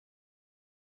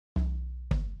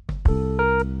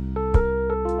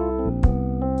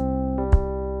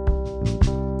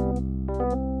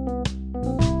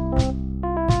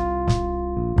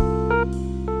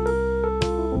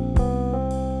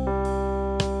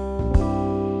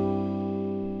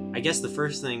guess the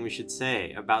first thing we should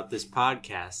say about this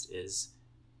podcast is,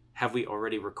 have we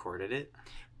already recorded it?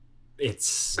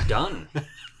 It's done.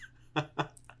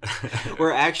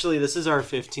 This is our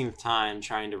 15th time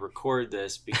trying to record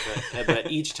this,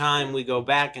 but each time we go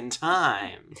back in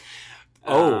time.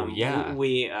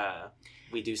 We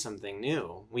do something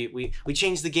new. We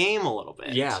change the game a little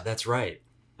bit. Yeah, that's right.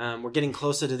 We're getting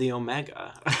closer to the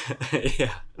Omega.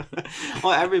 Yeah.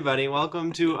 Well, everybody,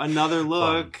 welcome to Another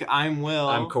Look. Fun. I'm Will.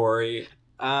 I'm Corey.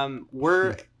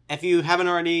 If you haven't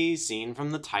already seen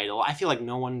from the title, I feel like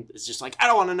no one is just like, I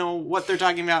don't want to know what they're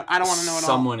talking about. I don't want to know at all.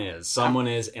 Someone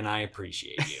is, and I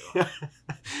appreciate you.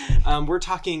 We're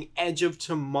talking Edge of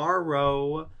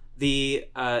Tomorrow, the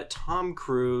Tom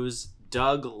Cruise,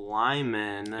 Doug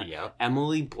Liman,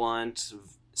 Emily Blunt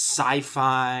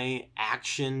sci-fi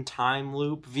action time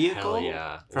loop vehicle. Hell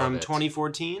yeah. From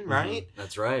 2014, right?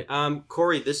 That's right.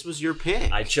 Corey, this was your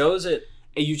pick. I chose it.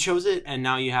 You chose it, and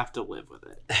now you have to live with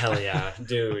it. Hell yeah.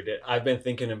 Dude, I've been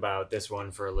thinking about this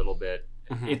one for a little bit.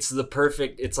 Mm-hmm. It's the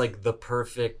perfect, because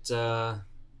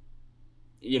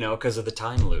of the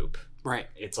time loop. Right.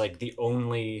 It's like the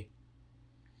only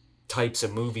types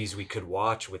of movies we could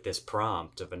watch with this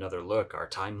prompt of Another Look are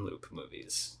time loop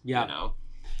movies. Yeah. No.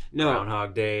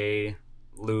 Groundhog Day,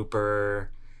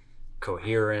 Looper,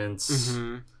 Coherence,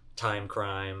 Time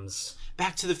Crimes.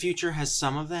 Back to the Future has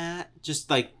some of that, just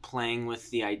like playing with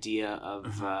the idea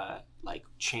of like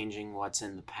changing what's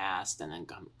in the past and then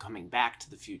coming back to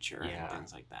the future and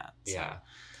things like that. So,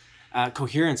 yeah.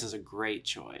 Coherence is a great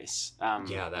choice.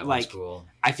 That was cool.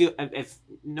 I feel if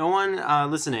no one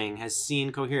listening has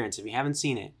seen Coherence, if you haven't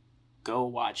seen it, go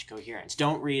watch Coherence.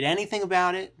 Don't read anything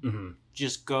about it. Mm-hmm.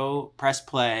 Just go press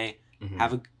play. Mm-hmm.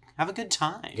 Have a good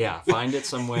time. Yeah, find it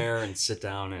somewhere and sit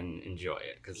down and enjoy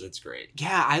it because it's great.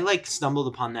 Yeah, I stumbled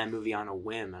upon that movie on a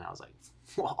whim and I was like,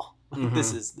 whoa,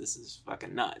 this is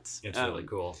fucking nuts. It's really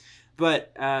cool.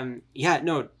 But tell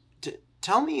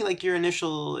me your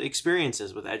initial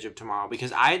experiences with Edge of Tomorrow,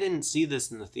 because I didn't see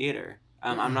this in the theater.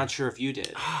 I'm not sure if you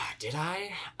did. Did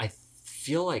I? I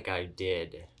feel like I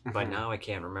did, but now I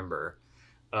can't remember.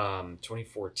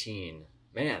 2014.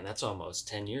 Man, that's almost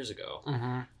 10 years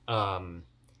ago.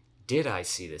 Did I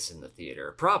see this in the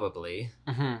theater? Probably.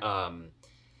 And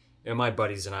my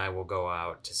buddies and I will go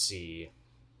out to see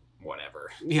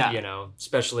whatever. Yeah.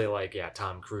 Especially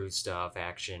Tom Cruise stuff,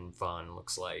 action, fun,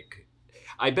 looks like.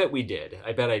 I bet we did.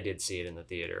 I bet I did see it in the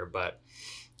theater, but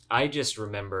I just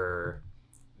remember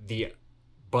the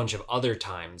bunch of other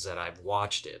times that I've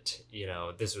watched it.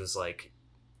 This was like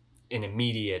an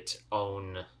immediate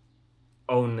own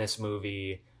this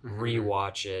movie,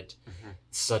 rewatch it.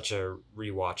 Such a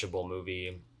rewatchable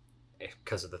movie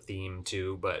because of the theme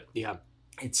too, but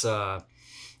it's I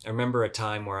remember a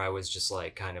time where I was just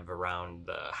kind of around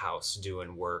the house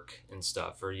doing work and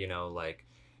stuff, or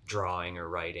drawing or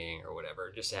writing or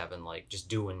whatever, just having just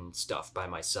doing stuff by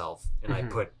myself, and I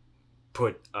put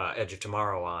Edge of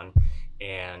Tomorrow on,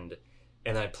 and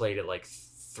I played it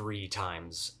 3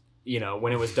 times.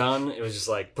 When it was done, it was just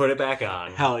put it back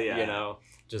on. Hell yeah.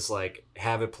 Just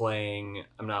have it playing.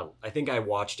 I think I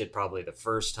watched it probably the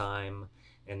first time,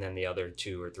 and then the other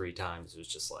 2 or 3 times it was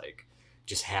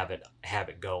just have it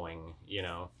going,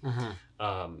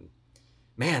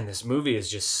 Man, this movie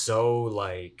is just so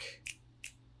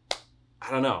I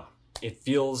don't know. It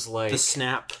feels like the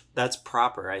snap that's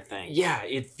proper, I think. Yeah,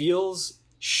 it feels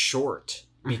short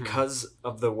because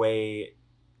of the way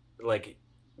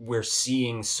we're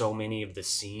seeing so many of the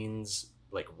scenes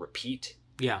repeat.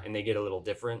 Yeah. And they get a little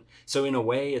different. So in a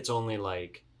way it's only a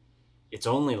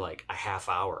half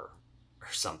hour or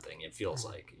something, it feels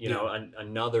like.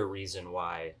 Another reason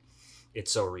why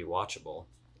it's so rewatchable.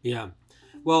 Yeah.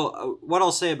 Well, what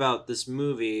I'll say about this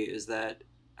movie is that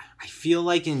I feel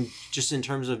like in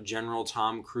terms of general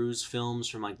Tom Cruise films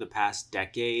from the past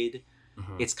decade,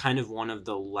 it's kind of one of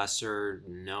the lesser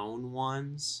known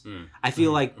ones. I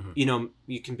feel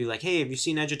you can be like, hey, have you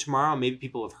seen Edge of Tomorrow? Maybe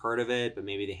people have heard of it, but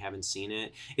maybe they haven't seen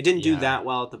it. It didn't do that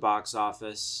well at the box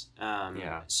office.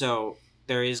 So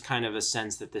there is kind of a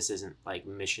sense that this isn't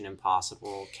Mission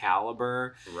Impossible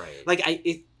caliber.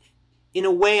 Right. In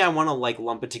a way, I want to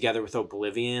lump it together with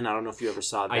Oblivion. I don't know if you ever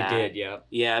saw that. I did, yeah.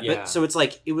 Yeah, but so it's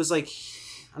it was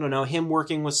I don't know, him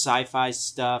working with sci-fi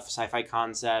stuff, sci-fi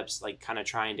concepts, kind of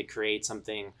trying to create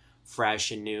something fresh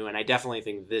and new. And I definitely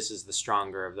think this is the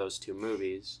stronger of those 2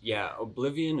 movies. Yeah,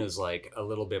 Oblivion is a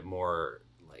little bit more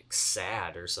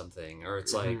sad or something. Or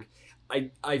it's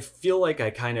I feel like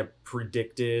I kind of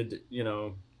predicted,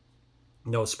 no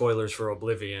spoilers for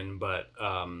Oblivion, but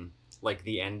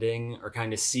the ending, or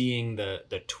kind of seeing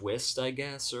the twist, I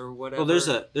guess, or whatever.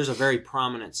 Well, there's a very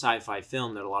prominent sci-fi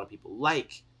film that a lot of people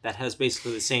like that has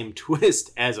basically the same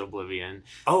twist as Oblivion.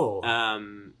 Oh.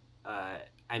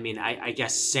 I mean, I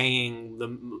guess saying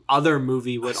the other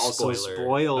movie would also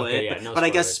spoil it, yeah, no but I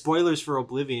guess spoilers. spoilers for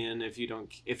Oblivion if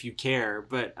you care.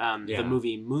 But the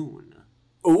movie Moon.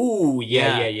 Ooh,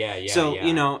 yeah. So yeah.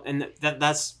 you know, and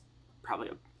that's probably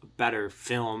a better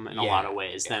film in a lot of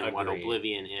ways than what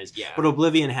Oblivion is. Yeah. But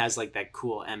Oblivion has like that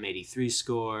cool M83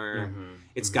 score.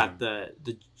 It's got the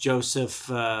Joseph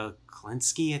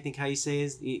Klinsky, I think how you say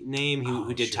his name,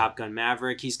 who did Top Gun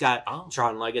Maverick. He's got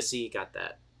Tron Legacy. He got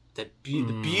the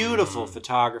beautiful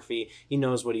photography. He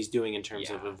knows what he's doing in terms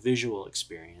of a visual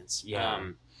experience.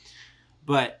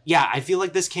 But yeah, I feel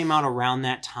like this came out around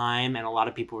that time, and a lot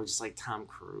of people were just like, Tom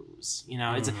Cruise. You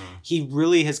know, he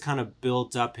really has kind of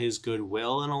built up his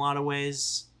goodwill in a lot of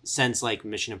ways since like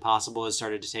Mission Impossible has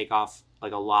started to take off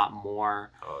like a lot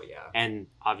more. Oh yeah, and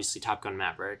obviously Top Gun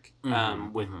Maverick,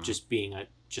 with just being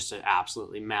just an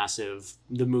absolutely massive,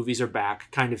 the movies are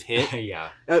back kind of hit.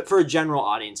 For general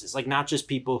audiences, like not just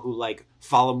people who like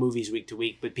follow movies week to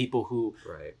week, but people who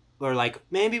are like,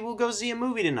 maybe we'll go see a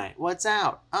movie tonight. What's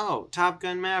out? Oh, Top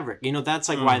Gun Maverick. You know, that's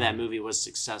like why that movie was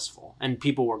successful, and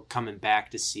people were coming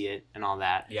back to see it and all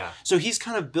that. Yeah. So he's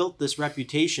kind of built this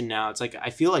reputation now. It's like,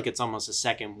 I feel like it's almost a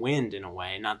second wind in a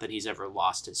way. Not that he's ever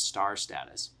lost his star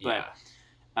status, but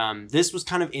this was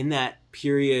kind of in that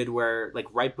period where like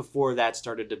right before that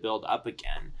started to build up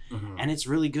again, and it's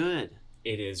really good.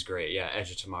 It is great. Yeah, Edge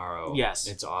of Tomorrow. Yes,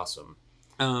 it's awesome.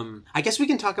 I guess we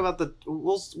can talk about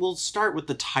we'll start with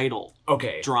the title.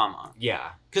 Okay. Drama.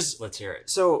 Yeah. Because let's hear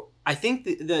it. So I think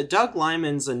the Doug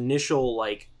Liman's initial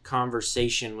like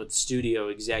conversation with studio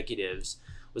executives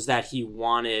was that he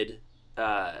wanted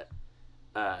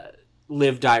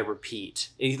Live, Die, Repeat.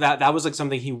 That was like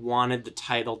something he wanted the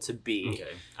title to be. Okay,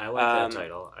 I like that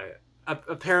title.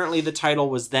 Apparently the title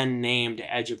was then named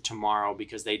Edge of Tomorrow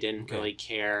because they didn't really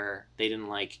care. They didn't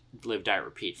like Live, Die,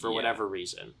 Repeat for whatever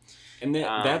reason. And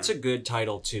that's a good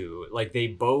title too. Like they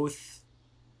both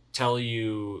tell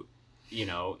you, you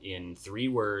know, in 3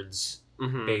 words,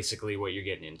 basically what you're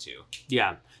getting into.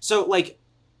 Yeah. So like,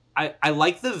 I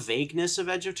like the vagueness of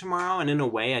Edge of Tomorrow, and in a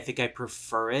way, I think I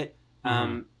prefer it.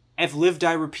 If Live,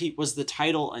 Die, Repeat was the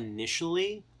title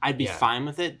initially, I'd be fine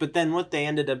with it. But then what they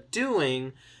ended up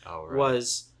doing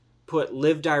was put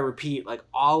Live, Die, Repeat like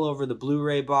all over the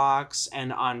Blu-ray box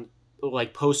and on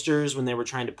like posters when they were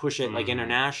trying to push it like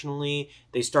internationally.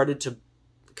 They started to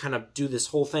kind of do this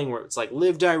whole thing where it's like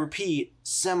Live, Die, Repeat,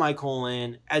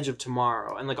 semicolon, Edge of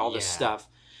Tomorrow, and like all this stuff.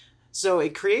 So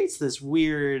it creates this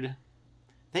weird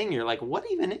thing. You're like, what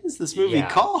even is this movie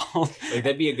called? Like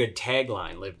that'd be a good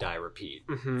tagline, Live, Die, Repeat,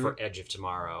 for Edge of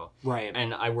Tomorrow. Right.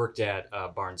 And I worked at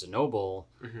Barnes & Noble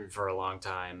for a long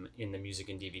time in the music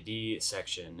and DVD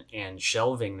section, and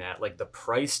shelving that, like the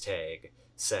price tag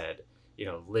said, you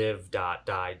know, live,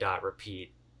 die,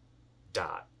 repeat,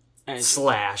 /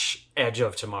 Edge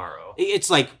of Tomorrow. It's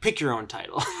like, pick your own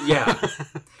title. Yeah.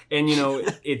 And, you know,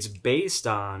 it's based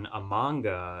on a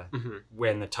manga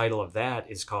when the title of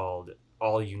that is called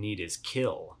All You Need Is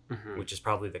Kill, which is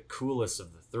probably the coolest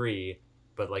of the 3,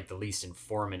 but like the least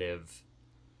informative.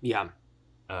 Yeah.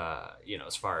 You know,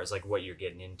 as far as like what you're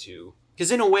getting into. Because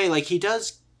in a way, like he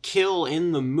does kill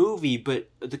in the movie,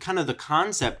 but the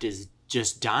concept is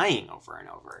just dying over and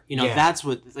over. You know, that's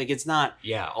what, like, it's not...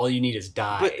 Yeah, all you need is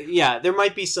die. But yeah, there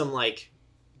might be some like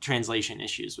translation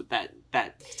issues with that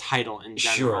title in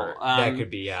general. Sure, that could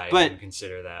be, I didn't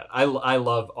consider that. I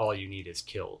love All You Need Is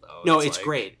Kill, though. No, it's like,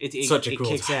 great. Such a cool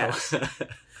kicks title. Ass.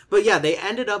 But yeah, they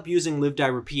ended up using Live, Die,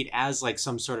 Repeat as like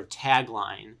some sort of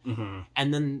tagline.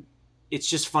 And then it's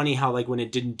just funny how like when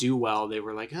it didn't do well, they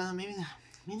were like, oh, maybe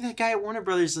that guy at Warner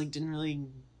Brothers like didn't really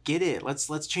get it. Let's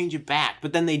change it back.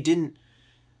 But then they didn't.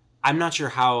 I'm not sure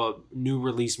how a new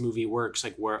release movie works,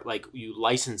 like where like you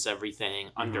license everything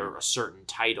under a certain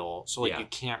title, so like you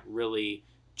can't really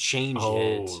change it.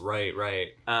 Oh, right.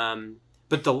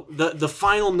 But the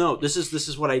final note, this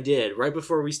is what I did right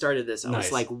before we started this. I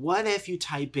was like, what if you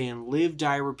type in Live,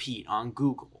 Die, Repeat on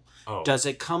Google? Does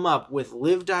it come up with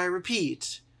Live, Die,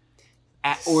 Repeat?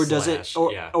 Or does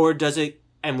it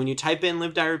and when you type in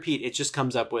Live, Die, Repeat, it just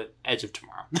comes up with Edge of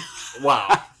Tomorrow.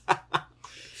 Wow.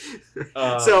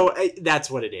 So that's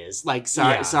what it is. Like,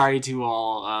 sorry to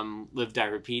all Live, Die,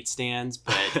 Repeat stands,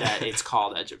 but it's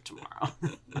called Edge of Tomorrow.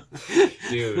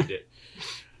 Dude.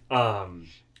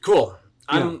 Cool.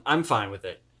 I'm fine with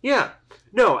it. Yeah.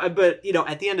 No, but you know,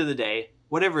 at the end of the day,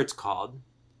 whatever it's called,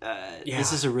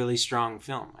 this is a really strong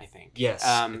film, I think. Yes.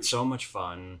 It's so much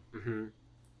fun.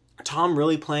 Tom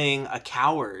really playing a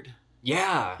coward.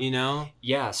 Yeah. You know?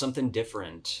 Yeah, something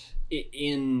different.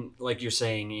 In like you're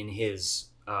saying, in his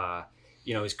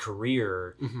you know, his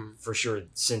career Mm-hmm. for sure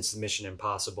since the Mission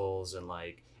Impossibles and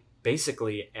like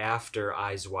basically after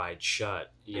Eyes Wide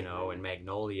Shut, you know, and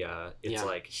Magnolia, it's Yeah.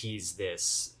 like he's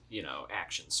this, you know,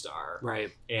 action star.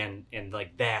 Right. And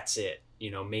like that's it.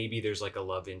 You know, maybe there's like a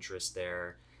love interest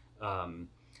there. I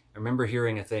remember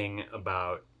hearing a thing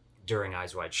about during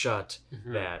Eyes Wide Shut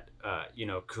Mm-hmm. that you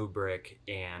know, Kubrick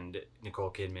and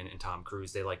Nicole Kidman and Tom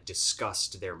Cruise, they like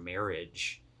discussed their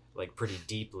marriage like pretty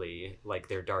deeply, like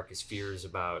their darkest fears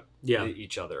about Yeah.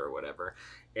 each other or whatever.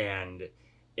 And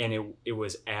it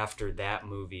was after that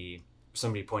movie,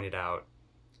 somebody pointed out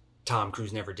Tom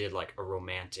Cruise never did like a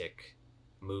romantic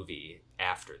movie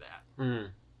after that. Mm.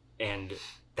 And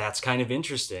that's kind of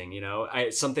interesting, you know.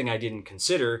 It's something I didn't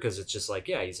consider because it's just like,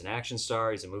 yeah, he's an action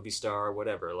star, he's a movie star,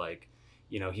 whatever. Like,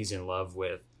 you know, he's in love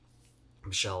with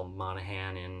Michelle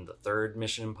Monaghan in the third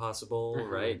Mission Impossible, Mhm.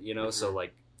 right? You know, so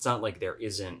like it's not like there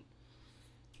isn't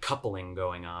coupling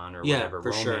going on or Yeah, whatever, for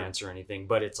romance or anything,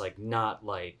 but it's like not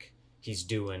like he's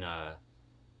doing a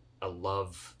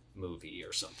love movie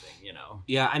or something, you know.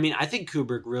 Yeah, I mean, I think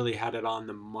Kubrick really had it on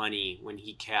the money when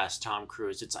he cast Tom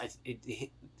Cruise.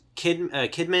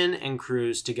 Kidman and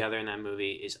Cruise together in that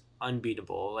movie is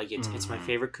unbeatable. Like it's my Mhm.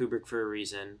 favorite Kubrick for a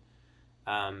reason,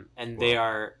 and they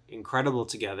are incredible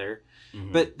together.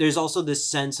 Mhm. But there's also this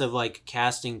sense of like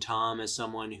casting Tom as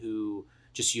someone who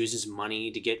just uses money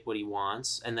to get what he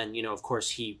wants, and then, you know, of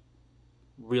course he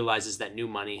realizes that new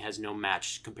money has no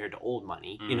match compared to old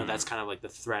money. You know, that's kind of like the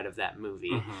thread of that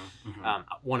movie.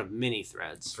 One of many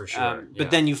threads For sure, but yeah.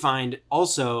 then you find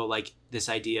also like this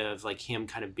idea of like him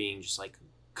kind of being just like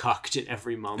cucked at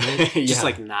every moment, just Yeah.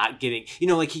 like not getting, you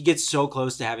know, like he gets so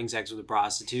close to having sex with a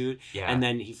prostitute, Yeah. and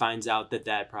then he finds out that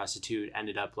that prostitute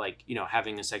ended up like, you know,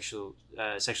 having a sexually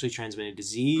transmitted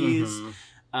disease. Mhm.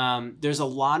 There's a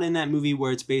lot in that movie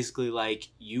where it's basically like,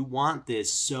 you want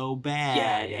this so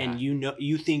bad, Yeah. and you know,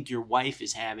 you think your wife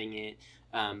is having it,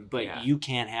 but Yeah. you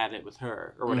can't have it with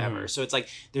her or whatever. Mhm. So it's like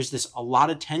there's a lot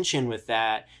of tension with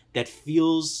that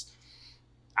feels.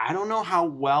 I don't know how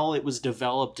well it was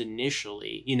developed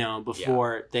initially, you know,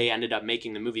 before they ended up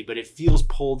making the movie, but it feels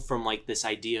pulled from like this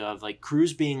idea of like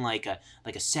Cruise being like a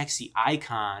sexy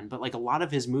icon, but like a lot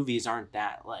of his movies aren't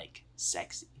that like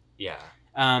sexy. Yeah.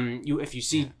 If you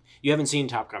see, you haven't seen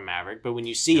Top Gun Maverick, but when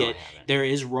you see No, I it, haven't. there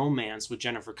is romance with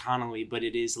Jennifer Connelly, but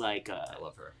it is like I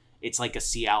love her. it's like a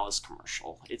Cialis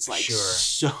commercial. It's like Sure.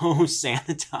 so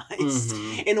sanitized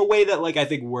Mhm. in a way that like I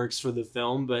think works for the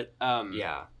film, but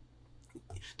Yeah.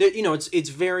 you know, it's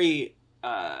very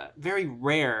very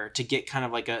rare to get kind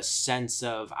of like a sense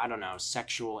of, I don't know,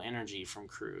 sexual energy from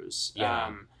Cruise.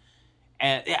 Yeah.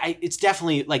 And it's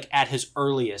definitely like at his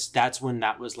earliest, that's when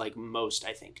that was like most,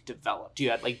 I think, developed. You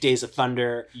had like Days of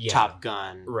Thunder, Yeah. Top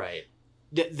Gun. Right.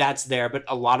 That's there, but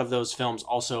a lot of those films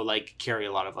also like carry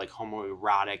a lot of like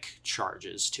homoerotic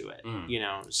charges to it, you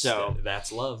know? So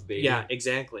that's love, baby. yeah,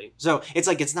 exactly. So it's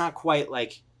like, it's not quite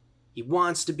like he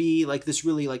wants to be like this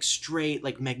really like straight,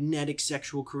 like magnetic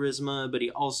sexual charisma, but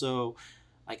he also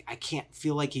like, I can't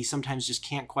feel like he sometimes just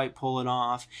can't quite pull it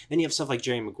off. Then you have stuff like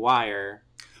Jerry Maguire,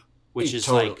 which is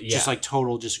Total- like just like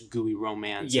total just gooey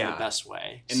romance in Yeah. the best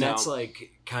way. And So- that's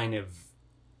like kind of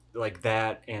like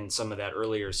that, and some of that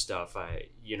earlier stuff, I,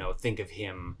 you know, think of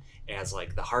him as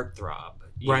like the heartthrob,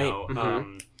 you Right. know.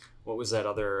 Mhm. What was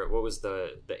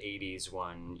the 80s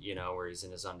one, you know, where he's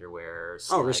in his underwear?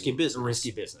 Risky Business.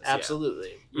 Risky Business, yeah.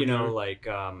 absolutely. You know, Mhm. like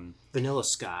Vanilla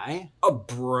Sky. oh,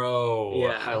 bro,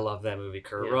 Yeah. I love that movie.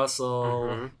 Kurt Yeah.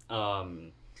 Russell.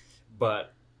 Mhm.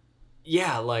 But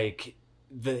yeah, like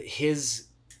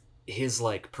his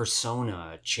like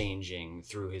persona changing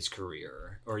through his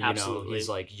career, or you know, Absolutely. he's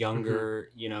like younger.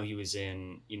 You know, he was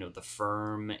in, you know, The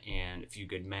Firm and A Few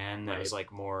Good Men. That was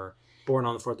like more. Born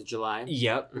on the 4th of July.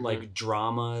 Yep, Mhm. like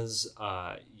dramas,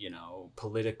 you know,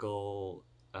 political,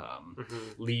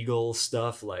 Mhm. legal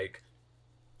stuff. Like,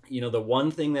 you know, the one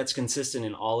thing that's consistent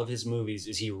in all of his movies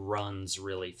is he runs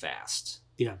really fast.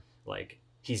 Yeah. Like,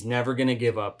 he's never going to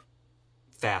give up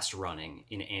fast running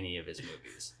in any of his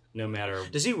movies, no matter.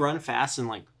 Does he run fast in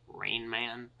like Rain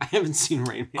Man? I haven't seen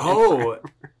Rain Man. Oh,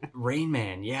 Rain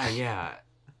Man. Yeah.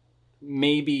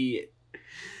 Maybe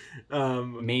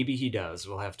he does.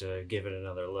 We'll have to give it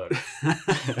another look.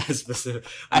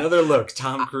 Another look.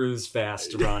 Tom Cruise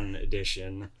Fast Run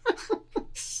Edition.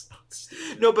 So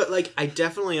stupid. No, but like I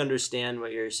definitely understand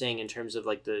what you're saying in terms of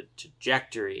like the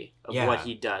trajectory of Yeah. what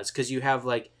he does, because you have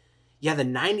like, yeah, the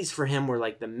 90s for him were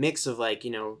like the mix of like,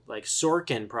 you know, like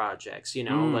Sorkin projects, you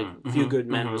know, like A Few Good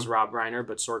Men was Rob Reiner,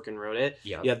 but Sorkin wrote it.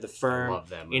 Yep. You have The I Firm, love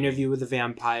that movie. Interview with the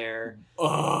Vampire.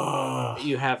 Oh,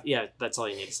 You have, yeah, that's all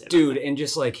you need to say. dude, and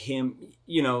just like him,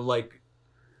 you know, like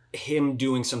him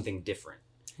doing something different.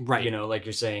 Right. You know, like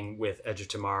you're saying with Edge of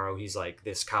Tomorrow, he's like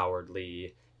this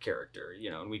cowardly character,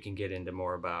 you know, and we can get into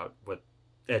more about what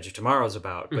Edge of Tomorrow is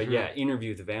about. But yeah, Interview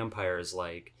with the Vampire is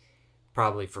like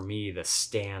probably for me the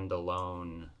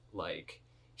standalone, like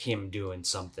him doing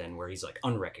something where he's like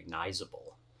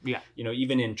unrecognizable. Yeah. You know,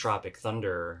 even in Tropic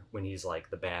Thunder, when he's like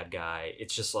the bad guy,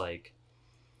 it's just like,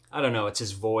 I don't know, it's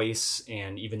his voice.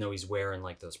 And even though he's wearing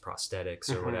like those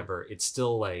prosthetics or whatever, it's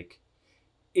still like,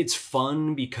 it's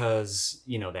fun because,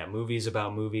 you know, that movie's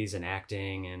about movies and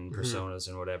acting and personas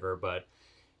and whatever. But,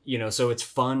 you know, so it's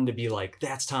fun to be like,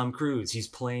 that's Tom Cruise. He's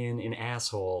playing an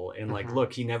asshole. And like,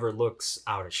 look, he never looks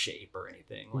out of shape or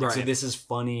anything. Like, so this is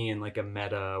funny in like a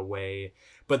meta way.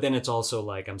 But then it's also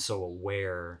like, I'm so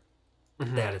aware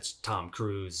that it's Tom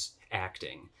Cruise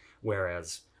acting.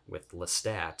 Whereas with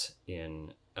Lestat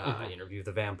in Interview with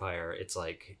the Vampire, it's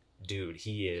like, dude,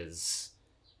 he is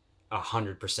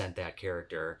 100% that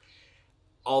character.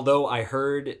 Although I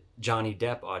heard Johnny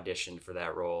Depp auditioned for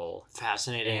that role.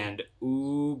 Fascinating. And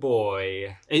ooh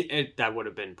boy. That would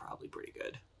have been probably pretty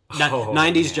good. 90s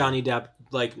man. Johnny Depp,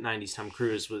 like 90s Tom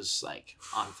Cruise was like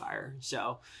on fire.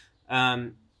 So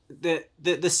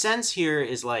the sense here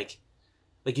is like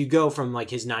you go from like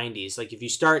his 90s, like if you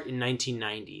start in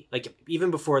 1990, like even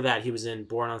before that he was in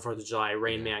Born on 4th of July,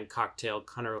 Rain Man, Cocktail,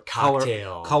 Color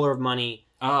of Money.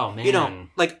 Oh man. You know,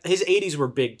 like his 80s were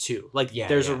big too. Like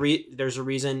there's a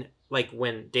reason, like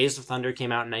when Days of Thunder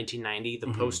came out in 1990,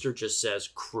 the poster just says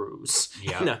Cruise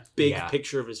and a big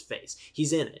picture of his face.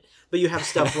 He's in it. But you have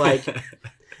stuff like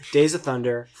Days of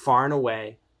Thunder, Far and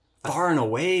Away. Far and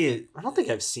Away. I don't think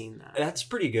I've seen that. That's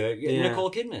pretty good. Yeah.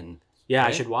 Nicole Kidman. Yeah, right?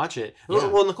 I should watch it. Yeah.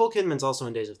 Well, Nicole Kidman's also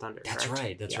in Days of Thunder. That's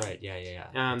right. That's right.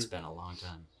 Yeah. It's been a long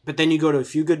time. But then you go to A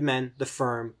Few Good Men, The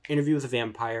Firm, Interview with a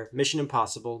Vampire, Mission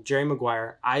Impossible, Jerry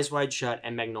Maguire, Eyes Wide Shut,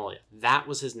 and Magnolia. That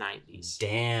was his 90s.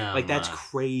 Damn. Like, that's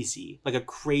crazy. Like, a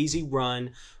crazy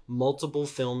run. Multiple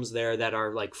films there that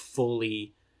are, like,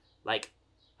 fully, like,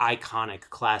 iconic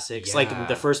classics. Yeah. Like,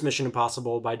 the first Mission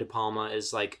Impossible by De Palma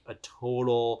is, like, a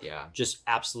total, just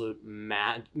absolute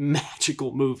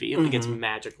magical movie. Like, it's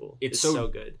magical. It's so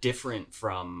good. Different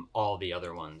from all the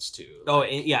other ones, too. Oh,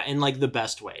 like, in, like, the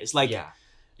best ways. Like,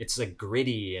 it's like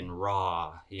gritty and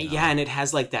raw. You know? Yeah, and it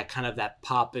has like that kind of that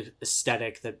pop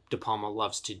aesthetic that De Palma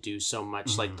loves to do so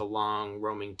much, like the long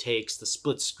roaming takes, the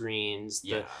split screens,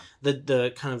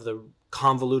 the kind of the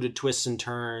convoluted twists and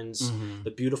turns, the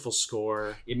beautiful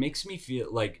score. It makes me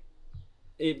feel like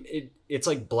it's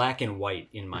like black and white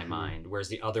in my mind, whereas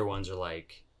the other ones are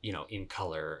like, you know, in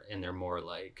color, and they're more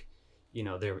like, you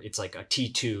know, it's like a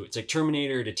T2. It's like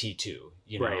Terminator to T2.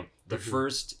 You know, the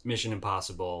first Mission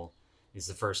Impossible is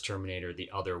the first Terminator. The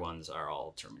other ones are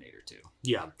all Terminator 2.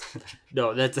 Yeah.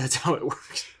 No, that's how it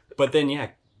works. But then,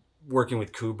 working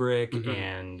with Kubrick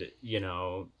and, you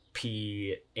know,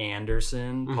 Paul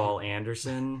Anderson,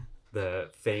 the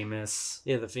famous...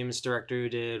 Yeah, the famous director who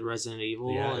did Resident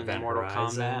Evil and Mortal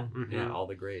Kombat. Yeah, all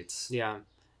the greats. Yeah.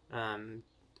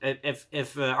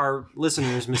 If our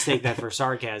listeners mistake that for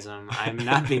sarcasm, I'm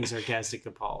not being sarcastic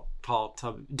to Paul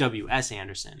W.S.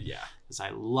 Anderson. Yeah. Because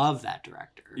I love that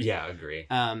director. Yeah, agree.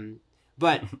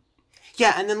 But,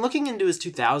 yeah, and then looking into his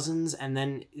 2000s and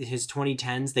then his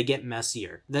 2010s, they get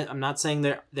messier. I'm not saying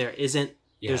there isn't,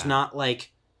 there's not,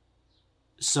 like,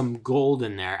 some gold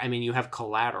in there. I mean, you have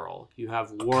Collateral. You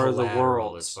have War of the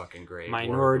Worlds. Is fucking great.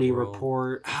 Minority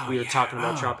Report. We were talking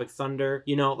about Tropic Thunder.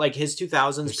 You know, like his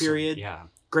 2000s period.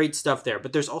 Great stuff there.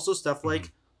 But there's also stuff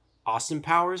like Austin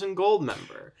Powers and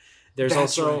Goldmember. There's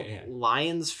also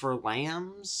Lions for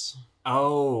Lambs.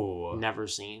 Oh. Never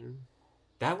seen.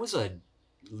 That was a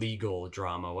legal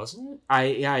drama, wasn't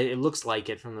it? It looks like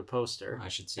it from the poster. I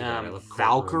should see that. I love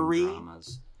Valkyrie.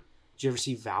 Dramas. Did you ever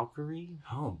see Valkyrie?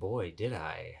 Oh boy, did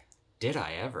I. Did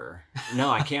I ever?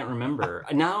 No, I can't remember.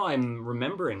 Now I'm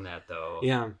remembering that though.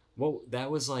 Yeah. Well,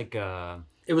 that was like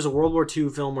it was a World War II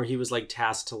film where he was like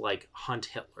tasked to like hunt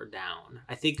Hitler down.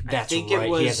 I think right. It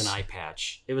was, he has an eye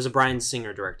patch. It was a Bryan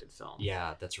Singer directed film.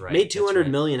 Yeah, that's right. Made $200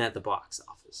 million at the box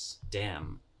office.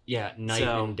 Damn. Yeah, Night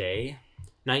and Day.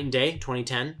 Night and Day,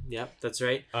 2010. Yep, that's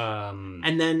right.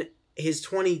 And then his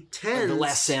 2010s. The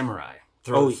Last Samurai.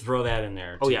 Throw that in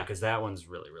there too, because that one's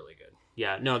really, really good.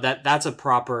 Yeah, no, that's a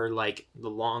proper like the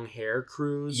long hair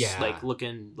cruise, like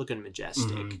looking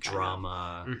majestic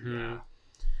drama. Yeah.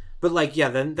 But like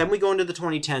then we go into the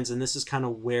 2010s, and this is kind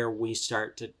of where we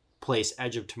start to place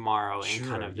Edge of Tomorrow in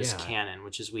kind of this canon,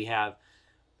 which is we have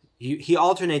he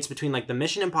alternates between like the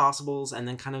Mission Impossibles and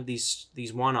then kind of these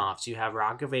one-offs. You have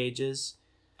Rock of Ages.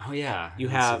 Oh yeah. You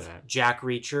have Jack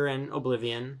Reacher and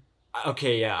Oblivion.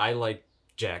 Okay, yeah, I like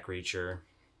Jack Reacher.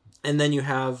 And then you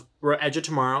have Edge of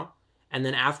Tomorrow, and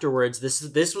then afterwards,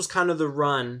 this was kind of the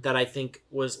run that I think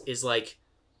is like,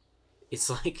 it's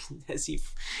like, as he,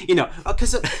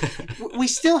 because we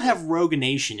still have Rogue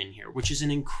Nation in here, which is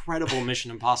an incredible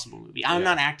Mission Impossible movie. I'm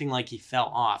not acting like he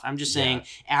fell off. I'm just saying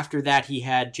after that he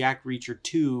had Jack Reacher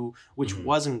 2, which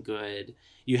wasn't good.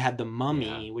 You had The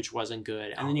Mummy, which wasn't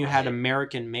good, and then you had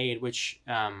American Made, which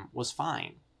was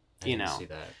fine. I didn't see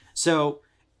that. So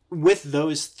with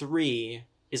those three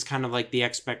is kind of like the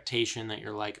expectation that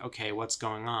you're like, okay, what's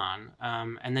going on?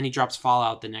 And then he drops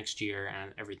Fallout the next year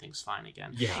and everything's fine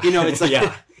again. Yeah. It's like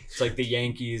it's like the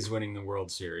Yankees winning the World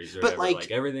Series or whatever.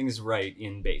 Like everything's right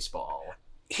in baseball.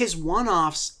 His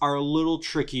one-offs are a little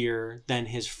trickier than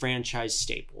his franchise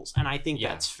staples, and I think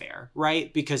that's fair,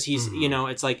 right? Because he's,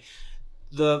 it's like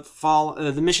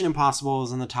the Mission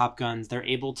Impossibles and the Top Guns, they're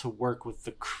able to work with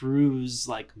the Cruise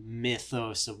like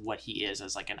mythos of what he is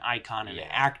as like an icon and an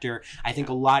actor. I think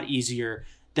a lot easier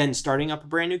than starting up a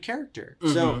brand new character.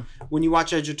 So when you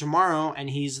watch Edge of Tomorrow and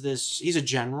he's a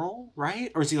general,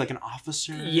 right? Or is he like an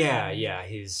officer? Yeah.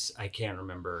 I can't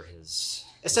remember his.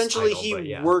 Essentially, title,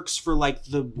 he works for like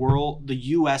the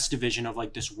U.S. division of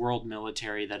like this world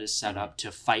military that is set up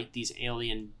to fight these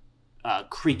alien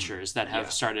creatures that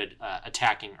have started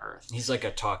attacking Earth. He's like a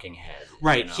talking head.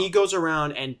 Right. He goes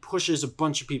around and pushes a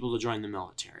bunch of people to join the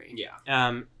military.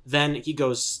 Yeah. Then he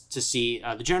goes to see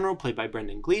the general, played by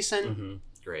Brendan Gleeson. Mm-hmm.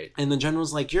 Great. And the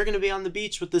general's like, "You're going to be on the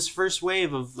beach with this first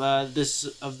wave of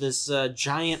this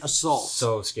giant assault.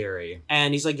 So scary."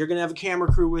 And he's like, "You're going to have a camera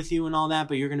crew with you and all that,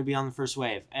 but you're going to be on the first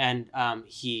wave." And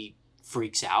he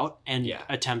freaks out and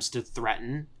attempts to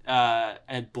threaten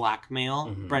and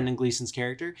blackmail Brendan Gleeson's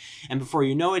character. And before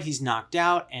you know it, he's knocked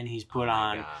out and he's put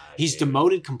he's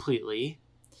demoted completely,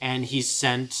 and he's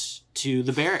sent to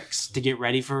the barracks to get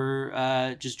ready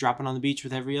for just dropping on the beach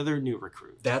with every other new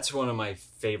recruit. That's one of my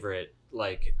favorite.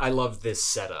 Like, I love this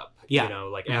setup. Yeah.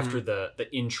 After the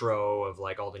intro of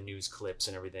like all the news clips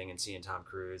and everything, and seeing Tom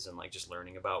Cruise and like just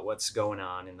learning about what's going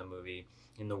on in the movie,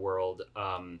 in the world.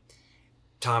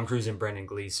 Tom Cruise and Brendan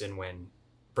Gleeson, when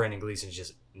Brendan Gleeson's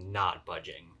just not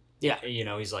budging. Yeah.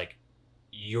 He's like,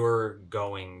 "You're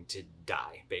going to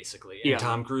die," basically. And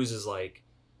Tom Cruise is like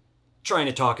trying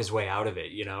to talk his way out of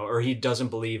it, or he doesn't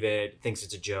believe it, thinks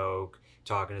it's a joke,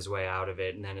 talking his way out of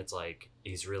it. And then it's like,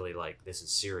 he's really like, this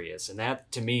is serious. And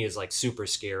that to me is like super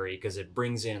scary, because it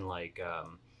brings in like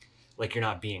you're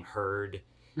not being heard,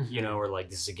 or like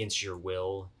this is against your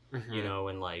will,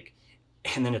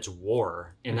 and then it's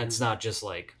war, and that's not just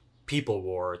like people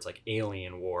war, it's like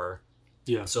alien war.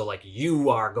 Yeah. So like, you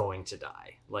are going to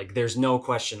die. Like, there's no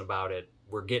question about it.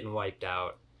 We're getting wiped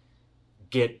out.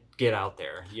 Get out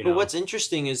there. But what's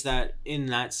interesting is that in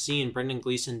that scene, Brendan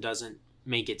Gleeson doesn't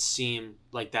make it seem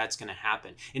like that's going to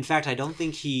happen. In fact, I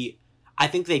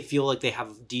think they feel like they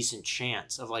have a decent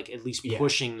chance of like at least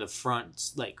pushing the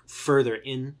front like further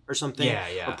in or something,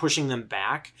 or pushing them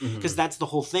back, because that's the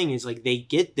whole thing, is like they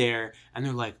get there and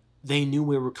they're like, they knew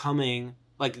we were coming,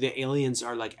 like the aliens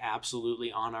are like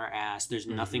absolutely on our ass, there's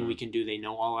nothing we can do, they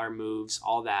know all our moves,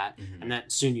 all that, and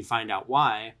that soon you find out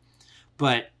why.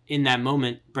 But in that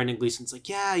moment, Brendan Gleeson's like,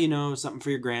 something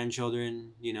for your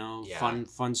grandchildren,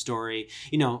 fun story.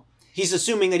 He's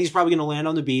assuming that he's probably going to land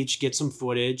on the beach, get some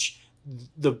footage.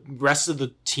 The rest of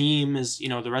the team is,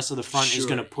 the rest of the front is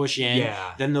going to push in.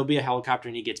 Yeah. Then there'll be a helicopter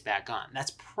and he gets back on.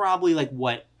 That's probably like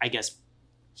what I guess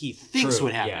he thinks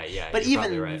would happen. Yeah. But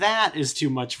even that is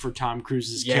too much for Tom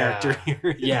Cruise's character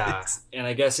here. Yeah. And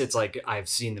I guess it's like, I've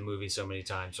seen the movie so many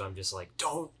times, so I'm just like,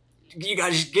 you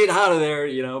guys get out of there,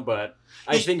 but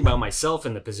I think about myself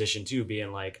in the position too,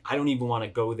 being like, I don't even want to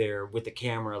go there with the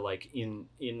camera, like in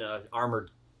an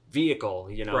armored vehicle,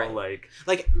 right.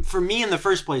 like for me in the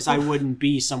first place, I wouldn't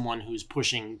be someone who's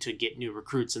pushing to get new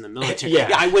recruits in the military.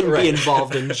 I wouldn't be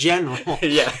involved in general.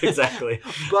 Yeah, exactly.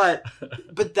 but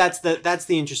that's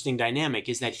the interesting dynamic,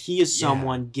 is that he is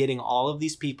someone getting all of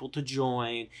these people to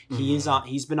join.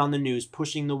 He's been on the news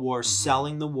pushing the war,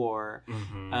 selling the war,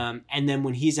 and then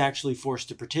when he's actually forced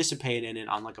to participate in it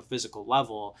on like a physical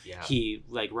level, he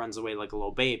like runs away like a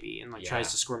little baby and like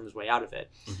tries to squirm his way out of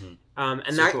it.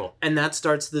 And that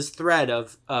starts this thread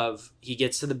of he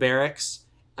gets to the barracks,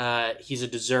 he's a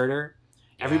deserter,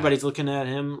 everybody's looking at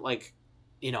him like,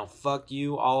 fuck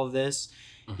you, all of this.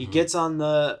 He gets on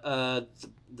the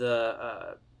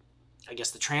I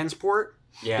guess the transport.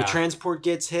 The transport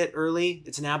gets hit early.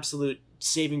 It's an absolute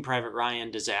Saving Private Ryan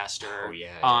disaster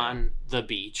on the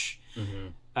beach.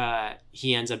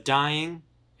 He ends up dying,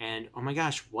 and oh my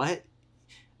gosh, what?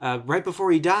 Right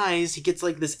before he dies, he gets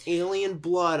like this alien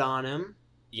blood on him.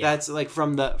 That's like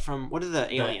from what are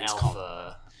the aliens called?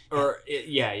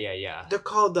 Yeah. They're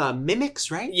called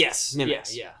Mimics, right? Yes.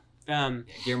 Mimics. Yeah. Yeah.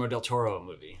 Guillermo del Toro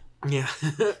movie. Yeah.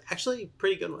 Actually,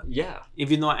 pretty good one. Yeah.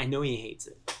 Even though I know he hates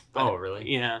it. But, oh, really?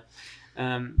 Yeah.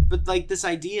 But like this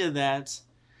idea that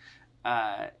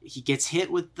he gets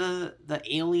hit with the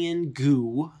alien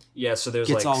goo. Yeah, so there's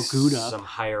gets like all gooed up. some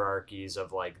hierarchies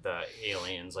of like the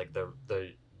aliens, like the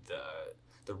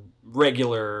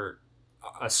regular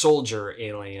soldier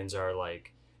aliens are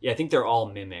like, I think they're all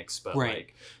mimics, but Right.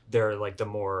 like they're like the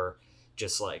more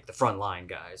just like the frontline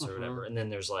guys or whatever. And then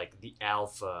there's like the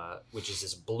alpha, which is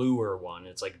this bluer one.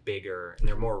 It's like bigger and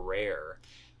they're more rare.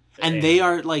 And they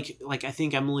are like I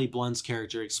think Emily Blunt's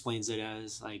character explains it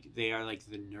as like they are like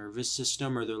the nervous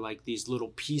system, or they're like these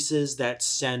little pieces that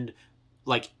send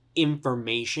like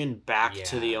information back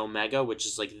to the Omega, which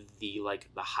is like the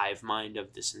hive mind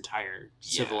of this entire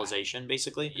civilization,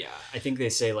 basically. Yeah, I think they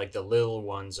say like the little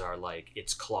ones are like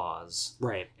its claws,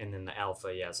 right? And then the alpha,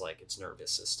 is like its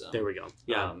nervous system. There we go.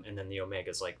 Yeah, and then the Omega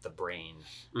is like the brain.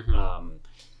 Mm-hmm.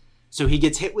 So he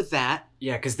gets hit with that.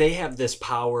 Yeah, because they have this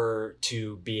power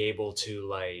to be able to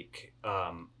like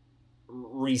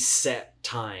reset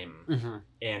time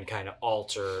and kind of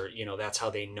alter. That's how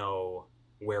they know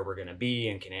where we're gonna be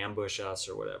and can ambush us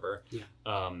or whatever.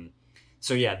 Yeah.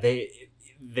 So yeah, the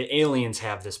aliens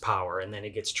have this power, and then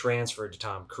it gets transferred to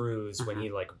Tom Cruise when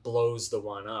he like blows the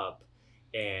one up,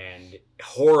 and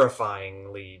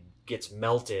horrifyingly gets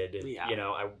melted. Yeah.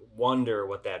 I wonder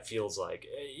what that feels like.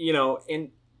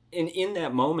 And in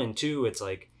that moment too, it's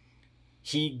like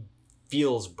he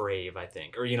feels brave, I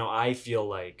think, or I feel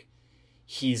like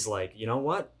he's like, you know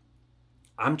what?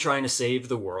 I'm trying to save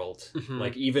the world.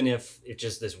 Like, even if it's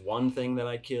just this one thing that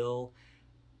I kill,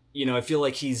 I feel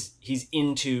like he's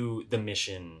into the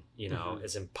mission,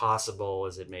 as impossible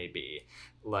as it may be.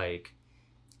 Like,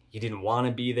 he didn't want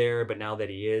to be there, but now that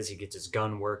he is, he gets his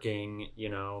gun working,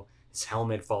 his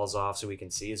helmet falls off so we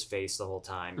can see his face the whole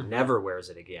time. Never wears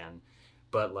it again.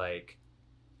 But like,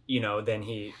 then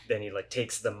he like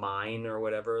takes the mine or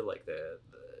whatever, like the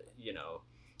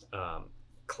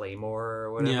claymore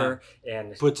or whatever,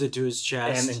 and puts it to his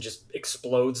chest, and then just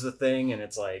explodes the thing, and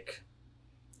it's like,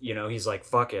 he's like,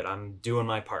 fuck it, I'm doing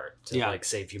my part to like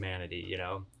save humanity,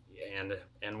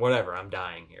 and whatever, I'm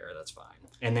dying here, that's fine.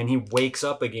 And then he wakes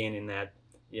up again in that,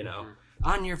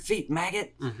 on your feet,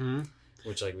 maggot.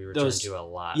 Which like we return to a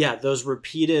lot. Yeah, those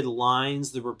repeated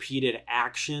lines, the repeated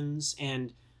actions,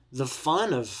 and the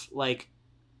fun of like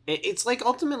it's like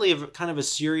ultimately kind of a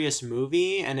serious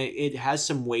movie, and it has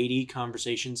some weighty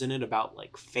conversations in it about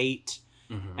like fate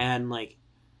and like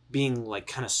being like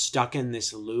kind of stuck in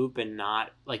this loop and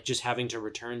not like just having to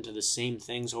return to the same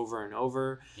things over and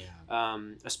over. Yeah.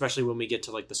 Especially when we get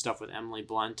to like the stuff with Emily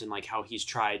Blunt and like how he's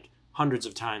tried hundreds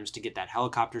of times to get that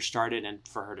helicopter started and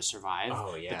for her to survive.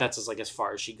 Oh yeah. But that's like as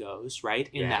far as she goes, right?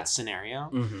 In that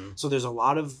scenario. So there's a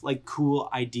lot of like cool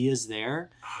ideas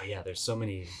there. Oh yeah, there's so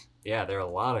many. Yeah, there are a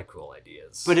lot of cool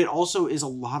ideas. But it also is a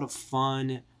lot of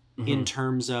fun in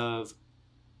terms of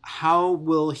how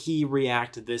will he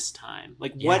react this time?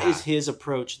 Like, what is his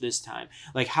approach this time?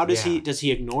 Like, how does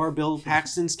he ignore Bill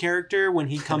Paxton's character when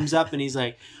he comes up and he's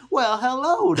like, well,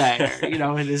 hello there,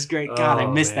 and this great, God, I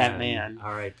miss that man.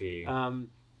 R.I.P.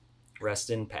 Rest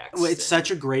in Paxton. Well, it's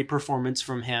such a great performance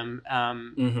from him.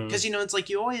 Because, it's like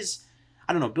you always,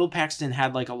 I don't know, Bill Paxton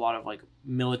had like a lot of like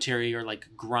military or like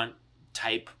grunt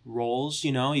type roles,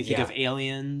 you think of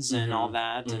Aliens and all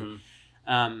that. And,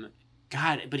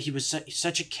 God, but he was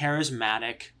such a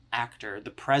charismatic actor. The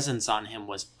presence on him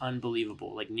was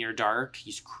unbelievable. Like Near Dark,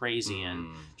 he's crazy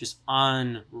and just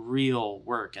unreal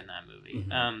work in that movie.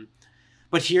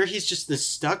 But here he's just this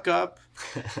stuck up,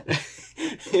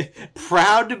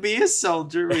 proud to be a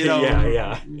soldier,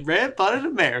 red-blooded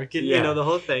American, the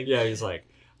whole thing. Yeah, he's like,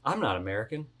 I'm not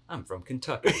American. I'm from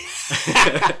Kentucky.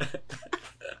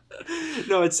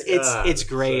 No, it's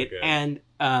great. So and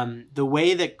the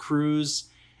way that Cruise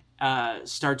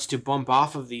starts to bump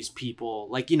off of these people,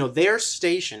 like, they're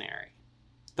stationary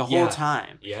the whole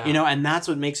time, and that's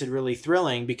what makes it really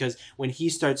thrilling, because when he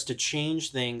starts to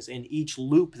change things in each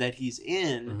loop that he's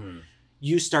in,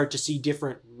 you start to see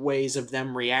different ways of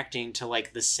them reacting to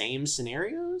like the same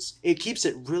scenarios. It keeps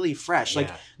it really fresh. Like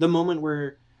the moment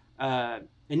where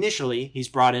initially he's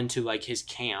brought into like his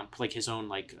camp, like his own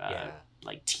like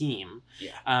team,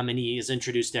 and he is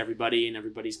introduced to everybody, and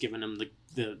everybody's giving him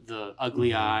the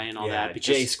ugly eye and all that. Because,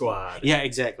 J Squad. Yeah,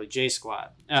 exactly, J Squad.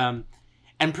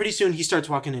 And pretty soon he starts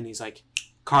walking in. He's like,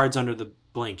 cards under the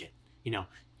blanket.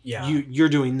 You're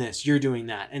doing this, you're doing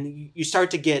that, and you start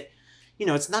to get,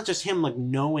 it's not just him like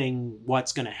knowing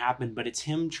what's going to happen, but it's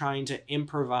him trying to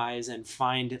improvise and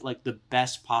find like the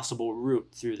best possible route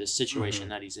through the situation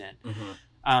that he's in.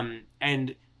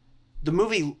 And the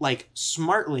movie like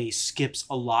smartly skips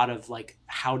a lot of like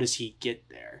how does he get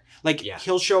there. Like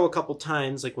he'll show a couple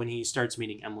times like when he starts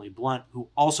meeting Emily Blunt, who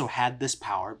also had this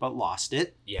power but lost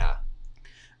it.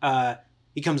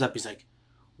 He comes up, he's like,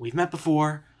 we've met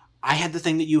before, I had the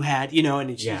thing that you had,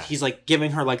 and he's like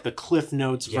giving her like the Cliff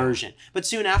Notes version. But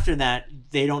soon after that,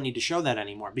 they don't need to show that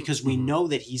anymore because we know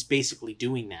that he's basically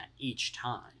doing that each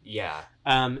time.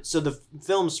 So the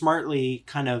film smartly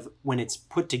kind of, when it's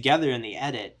put together in the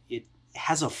edit, it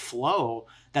has a flow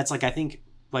that's like, I think,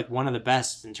 like one of the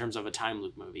best in terms of a time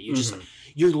loop movie. You just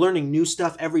you're learning new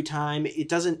stuff every time.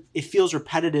 It feels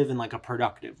repetitive in like a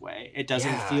productive way. It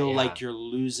doesn't feel like you're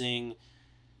losing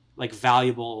like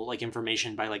valuable like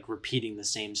information by like repeating the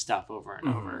same stuff over and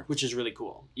over, which is really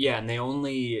cool. And they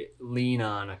only lean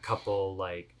on a couple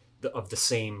like of the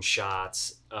same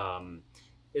shots,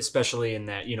 especially in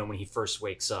that, when he first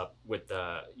wakes up with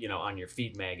the, on your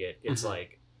feet maggot, it's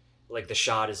like the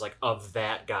shot is like of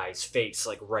that guy's face,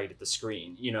 like right at the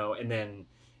screen, and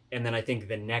then I think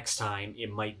the next time it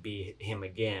might be him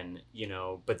again,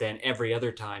 but then every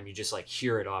other time you just like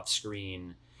hear it off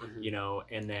screen,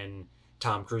 and then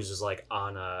Tom Cruise is like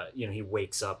on a, he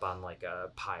wakes up on like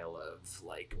a pile of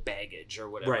like baggage or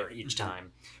whatever each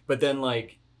time. But then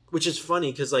like, which is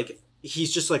funny because like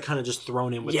he's just like kind of just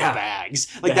thrown in with the bags.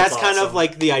 Like that's kind of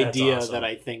like the idea that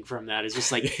I think from that is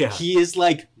just like he is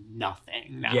like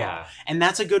nothing now. And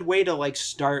that's a good way to like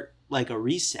start like a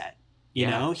reset. He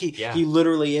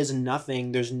literally is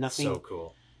nothing. There's nothing. So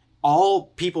cool. All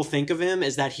people think of him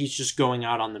is that he's just going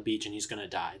out on the beach and he's going to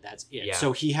die. That's it.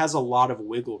 So he has a lot of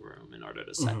wiggle room in order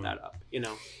to set that up, and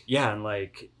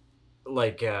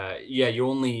you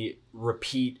only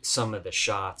repeat some of the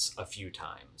shots a few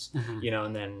times,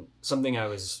 and then something I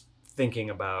was thinking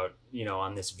about,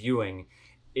 on this viewing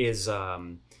is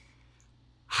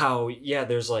how,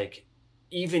 there's like,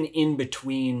 even in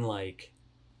between, like,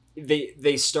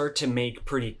 they start to make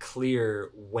pretty clear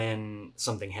when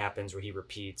something happens where he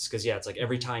repeats, because it's like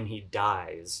every time he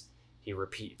dies he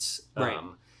repeats,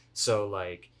 so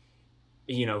like,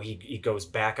 he goes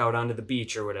back out onto the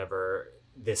beach or whatever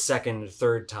the second,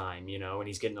 third time, and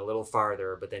he's getting a little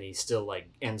farther, but then he still like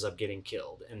ends up getting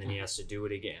killed, and then he has to do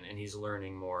it again, and he's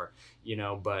learning more,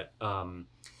 but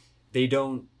they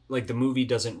don't, like, the movie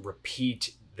doesn't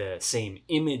repeat the same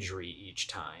imagery each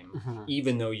time,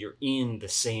 even though you're in the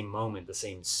same moment, the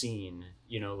same scene,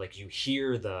 like you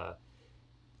hear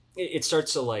it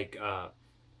starts to like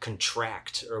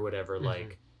contract or whatever,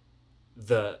 like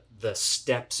the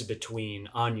steps between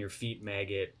on your feet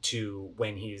maggot to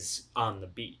when he's on the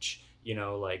beach,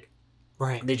 like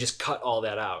they just cut all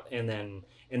that out, and then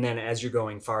as you're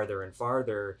going farther and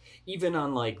farther, even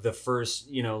on like the first,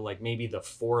 like maybe the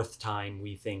fourth time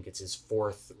we think it's his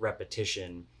fourth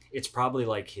repetition, it's probably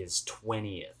like his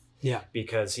 20th.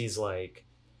 Because he's like,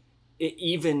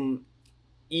 even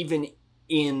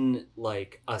in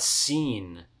like a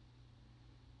scene,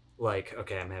 like,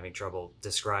 okay, I'm having trouble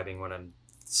describing what I'm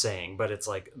saying, but it's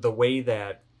like the way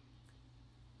that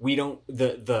we don't,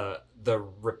 the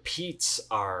repeats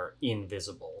are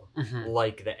invisible,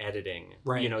 like the editing,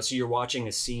 so you're watching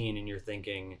a scene and you're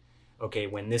thinking, okay,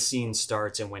 when this scene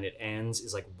starts and when it ends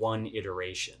is like one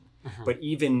iteration, but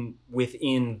even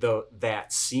within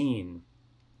that scene,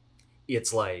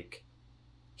 it's like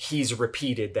he's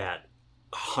repeated that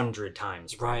 100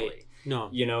 times probably.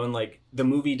 And like the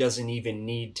movie doesn't even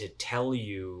need to tell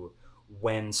you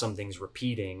when something's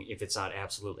repeating if it's not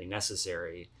absolutely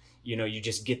necessary. You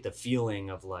just get the feeling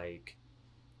of like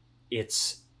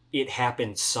it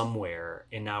happened somewhere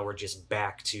and now we're just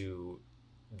back to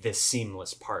this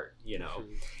seamless part,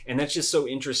 and that's just so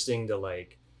interesting to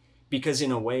like, because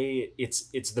in a way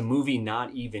it's the movie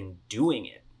not even doing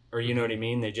it, or you know what I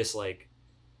mean, they just like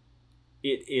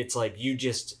it's like you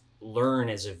just learn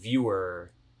as a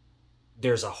viewer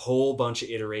there's a whole bunch of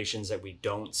iterations that we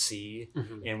don't see,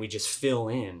 and we just fill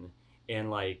in,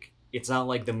 and like it's not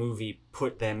like the movie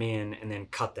put them in and then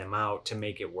cut them out to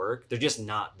make it work. They're just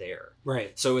not there.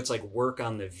 So it's like work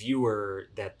on the viewer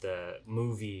that the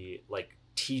movie like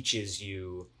teaches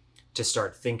you to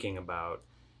start thinking about,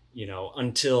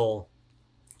 until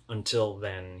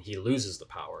then he loses the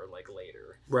power like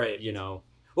later.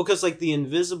 Well, because like the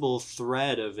invisible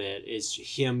thread of it is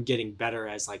him getting better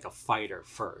as like a fighter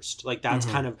first. Like that's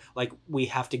kind of like we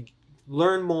have to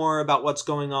learn more about what's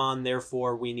going on.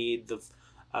 Therefore, we need the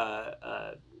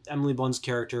Emily Blunt's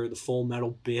character, the Full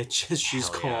Metal Bitch, as she's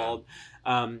called,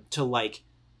 to like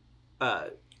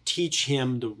teach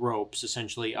him the ropes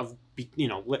essentially of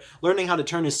learning how to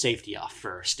turn his safety off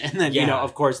first, and then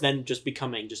of course then just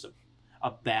becoming just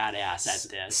a badass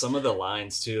at this. Some of the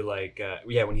lines too, like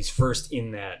when he's first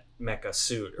in that mecha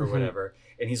suit or whatever,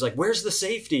 and he's like, "Where's the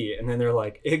safety?" And then they're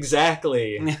like,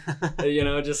 "Exactly."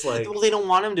 Just like, well, they don't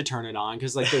want him to turn it on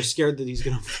because like they're scared that he's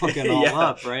gonna fuck it all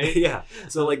up, right? Yeah.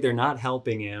 So like they're not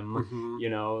helping him,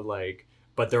 like,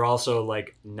 but they're also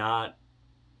like not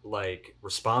like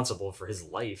responsible for his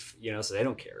life, so they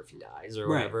don't care if he dies or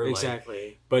whatever. Right, exactly.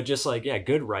 Like, but just like,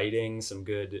 good writing, some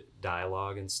good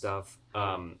dialogue and stuff.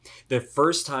 The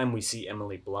first time we see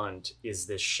Emily Blunt is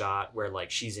this shot where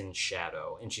like she's in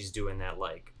shadow and she's doing that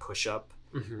like push up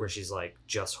where she's like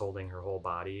just holding her whole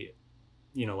body,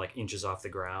 like inches off the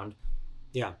ground.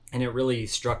 Yeah. And it really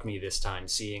struck me this time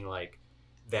seeing like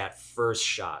that first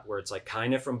shot where it's like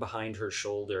kind of from behind her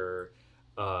shoulder,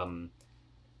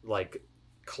 like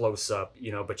close up,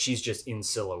 but she's just in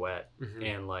silhouette,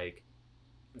 and like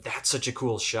that's such a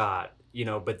cool shot,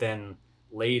 but then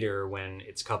later when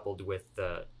it's coupled with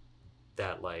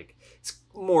that like it's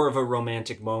more of a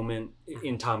romantic moment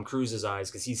in Tom Cruise's eyes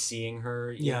because he's seeing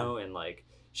her, you know, and like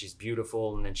she's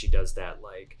beautiful, and then she does that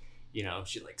like,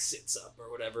 she like sits up or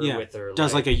whatever with her,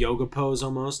 does like a yoga pose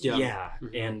almost.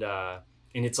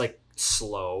 And it's like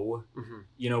slow,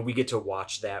 we get to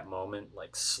watch that moment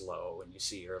like slow, and you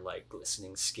see her like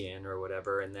glistening skin or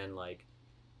whatever, and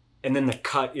then the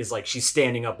cut is like she's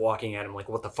standing up walking at him like,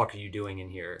 what the fuck are you doing in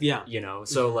here?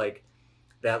 So like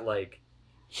that, like,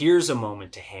 here's a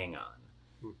moment to hang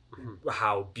on,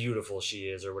 how beautiful she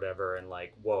is or whatever, and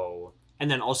like, whoa. And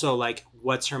then also like,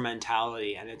 what's her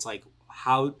mentality? And it's like,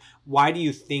 why do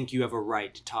you think you have a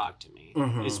right to talk to me?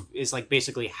 Is like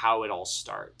basically how it all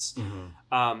starts.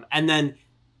 And then,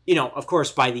 of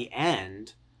course, by the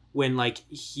end, when like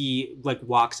he like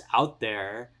walks out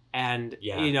there and,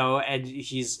 and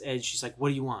she's like, what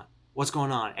do you want? What's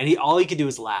going on? And all he could do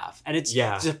is laugh. And it's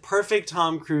a perfect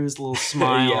Tom Cruise little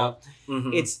smile.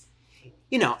 It's,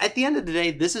 at the end of the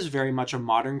day, this is very much a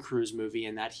modern Cruise movie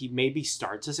in that he maybe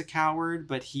starts as a coward,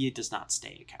 but he does not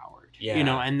stay a coward.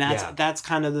 And that's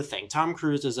kind of the thing. Tom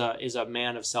Cruise is a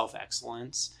man of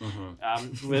self-excellence,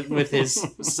 with his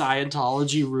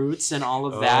Scientology roots and all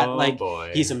of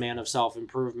that. He's a man of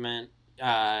self-improvement,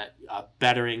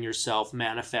 bettering yourself,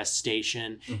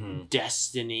 manifestation,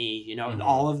 destiny,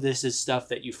 all of this is stuff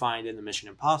that you find in the Mission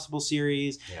Impossible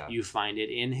series. You find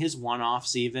it in his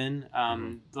one-offs even,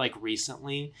 like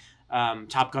recently.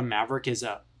 Top Gun Maverick is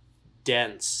a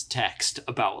dense text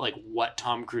about like what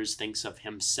Tom Cruise thinks of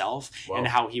himself and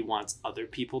how he wants other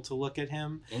people to look at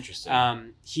him.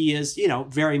 Interesting. He is,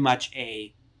 very much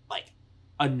a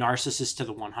narcissist to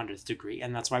the 100th degree,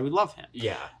 and that's why we love him.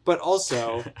 But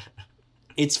also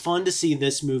it's fun to see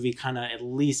this movie kind of at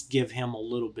least give him a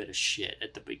little bit of shit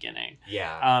at the beginning.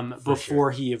 Before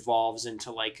he evolves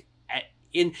into like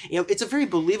it's a very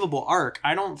believable arc.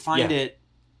 I don't find it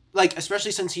like,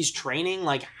 especially since he's training,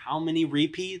 like how many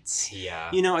repeats?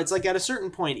 It's like at a certain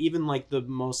point, even like the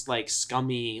most like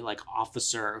scummy like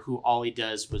officer who all he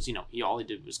does was, all he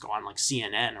did was go on like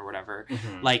CNN or whatever.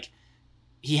 Like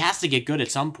he has to get good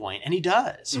at some point, and he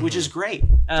does, which is great.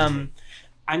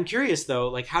 I'm curious though,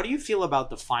 like how do you feel about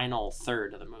the final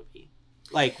third of the movie?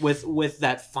 Like with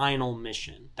that final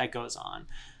mission that goes on?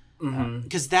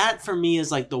 Because that for me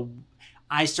is like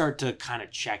I start to kind of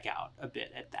check out a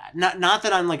bit at that. Not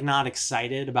that I'm like not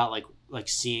excited about like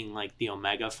seeing like the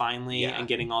Omega finally and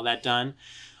getting all that done,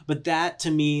 but that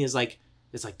to me is like,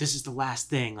 it's like, this is the last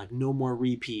thing, like no more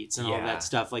repeats and all that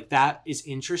stuff. Like that is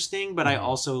interesting, but I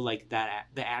also like that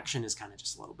the action is kind of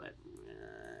just a little bit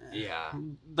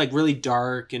like really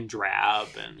dark and drab,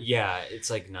 and it's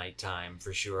like nighttime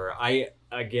for sure.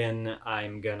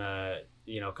 I'm gonna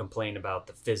complain about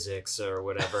the physics or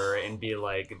whatever and be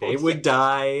like, they would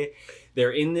die,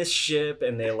 they're in this ship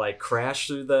and they like crash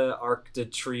through the Arc de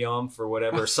Triomphe or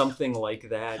whatever, something like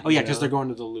that. Because they're going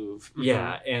to the Louvre.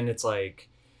 And it's like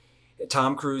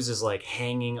Tom Cruise is like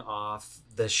hanging off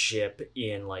the ship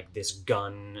in like this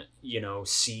gun,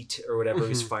 seat or whatever.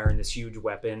 He's firing this huge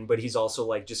weapon, but he's also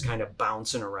like just kind of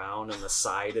bouncing around on the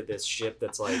side of this ship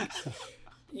that's like,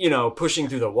 pushing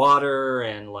through the water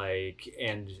and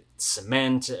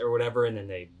cement or whatever, and then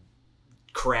they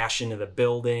crash into the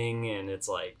building and it's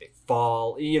like they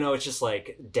fall, it's just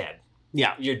like dead.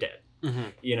 You're dead.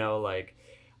 Like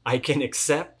I can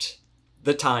accept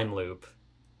the time loop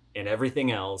and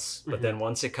everything else, but then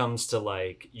once it comes to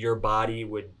like your body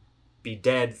would be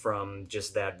dead from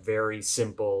just that very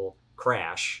simple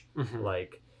crash,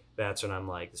 like that's when I'm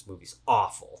like, this movie's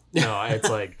awful. It's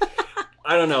like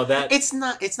I don't know that it's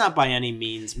not by any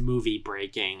means movie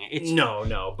breaking. It's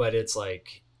no, but it's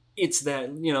like it's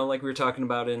that, like we were talking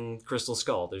about in Crystal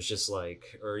Skull, there's just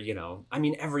like, or, I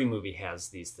mean, every movie has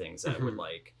these things that would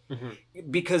like,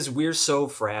 because we're so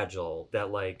fragile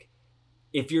that like,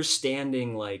 if you're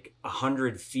standing like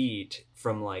 100 feet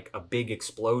from like a big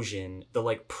explosion, the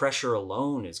like pressure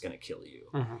alone is going to kill you.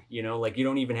 Like you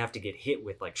don't even have to get hit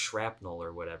with like shrapnel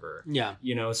or whatever. Yeah.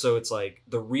 So it's like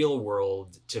the real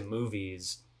world to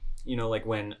movies, like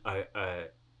when a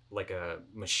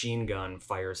machine gun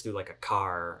fires through like a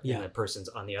car and the person's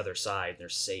on the other side, they're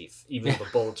safe. Even though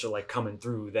the bullets are like coming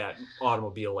through that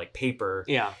automobile like paper.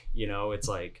 Yeah. It's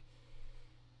like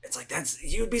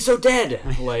you'd be so dead.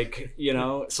 Like,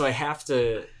 so I have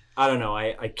to, I don't know.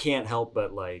 I can't help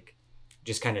but like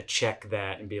just kind of check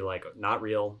that and be like, not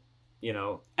real,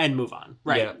 and move on.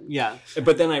 Right. Yeah.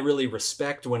 But then I really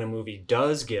respect when a movie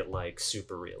does get like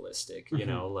super realistic,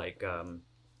 like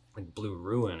Blue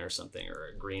Ruin or something, or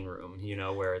a Green Room,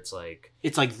 where it's like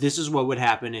this is what would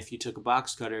happen if you took a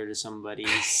box cutter to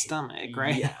somebody's stomach,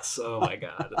 right? Yes. Oh my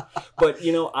God. But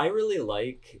I really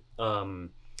like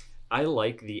I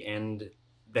like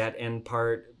that end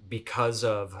part because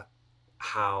of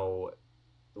how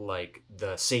like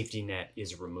the safety net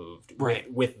is removed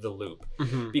with the loop,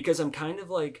 because I'm kind of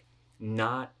like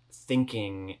not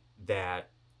thinking that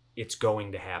it's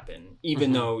going to happen,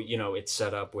 even though, it's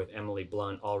set up with Emily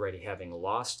Blunt already having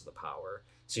lost the power.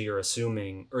 So you're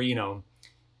assuming, or,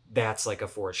 that's like a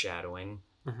foreshadowing.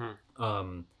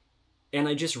 And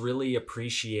I just really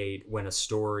appreciate when a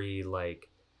story like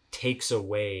takes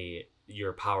away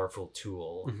your powerful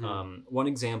tool. One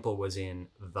example was in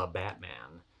The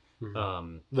Batman.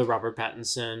 The Robert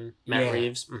Pattinson, Matt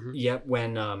Reeves. Yep.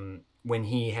 When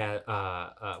he had,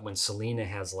 when Selena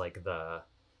has like the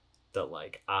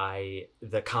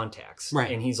contacts,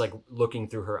 right, and he's like looking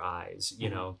through her eyes,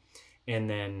 and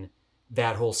then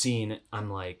that whole scene, I'm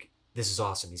like, this is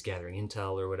awesome. He's gathering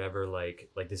intel or whatever. Like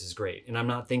this is great. And I'm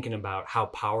not thinking about how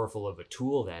powerful of a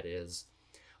tool that is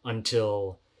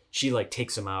until she like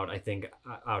takes him out, I think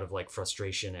out of like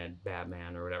frustration at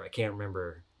Batman or whatever. I can't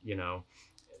remember,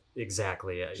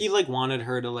 exactly. He like wanted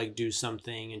her to like do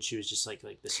something and she was just like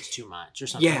this is too much or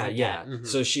something. Yeah.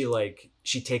 So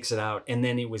she takes it out, and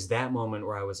then it was that moment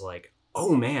where I was like,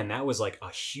 oh man, that was like a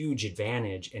huge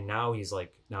advantage. And now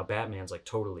Batman's like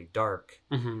totally dark.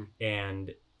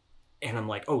 And I'm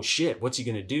like, oh shit, what's he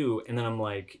gonna do? And then I'm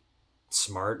like,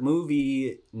 smart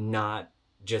movie, not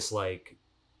just like,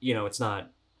 it's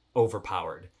not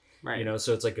overpowered, right?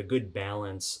 So it's like a good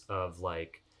balance of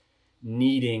like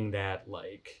needing that,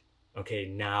 like, okay,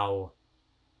 now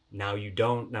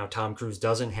Tom Cruise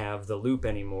doesn't have the loop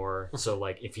anymore. So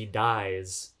like if he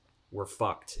dies, we're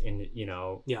fucked. And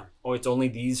it's only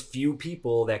these few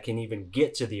people that can even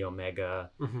get to the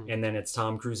Omega. And then it's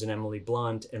Tom Cruise and Emily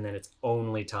Blunt, and then it's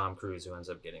only Tom Cruise who ends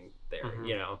up getting there.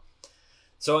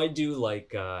 So I do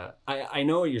like I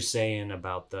know what you're saying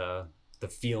about the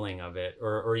feeling of it,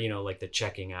 or like the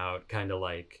checking out, kind of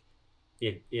like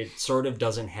it sort of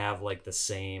doesn't have like the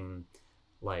same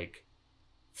like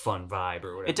fun vibe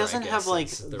or whatever. It doesn't have like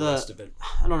the rest of it.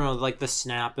 I don't know, like the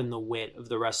snap and the wit of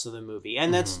the rest of the movie,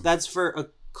 and that's for a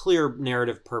clear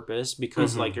narrative purpose,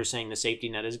 because like you're saying, the safety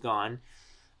net is gone.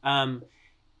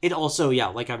 It also,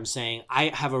 like I'm saying, I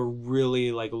have a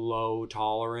really like low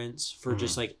tolerance for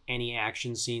just like any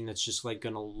action scene that's just like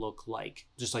gonna look like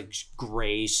just like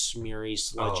gray, smeary,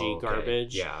 sludgy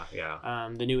garbage. Yeah.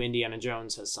 The new Indiana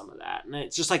Jones has some of that, and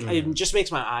it's just like it just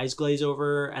makes my eyes glaze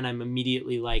over, and I'm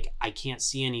immediately like, I can't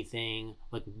see anything.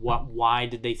 Like, why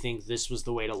did they think this was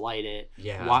the way to light it?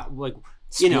 Yeah. Why, like,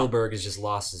 Spielberg has just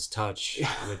lost his touch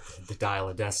with the Dial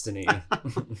of Destiny.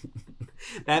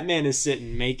 That man is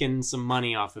sitting making some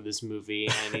money off of this movie,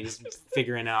 and he's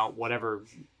figuring out whatever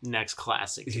next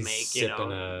classic to make.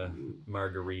 Sipping a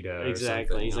margarita.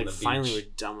 Exactly. He's like, finally, we're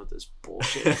done with this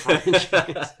bullshit.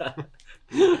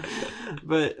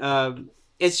 But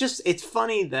it's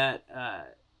funny that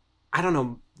I don't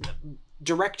know,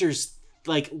 directors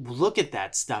like look at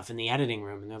that stuff in the editing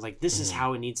room and they're like, this is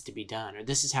how it needs to be done, or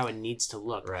this is how it needs to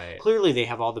look. Right. Clearly, they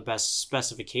have all the best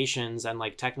specifications and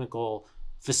like technical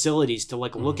facilities to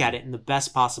like look at it in the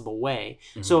best possible way.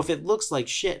 So if it looks like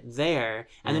shit there,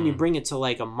 and then you bring it to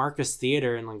like a Marcus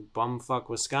Theater in like bumfuck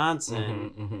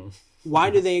Wisconsin,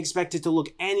 why do they expect it to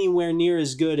look anywhere near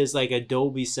as good as like a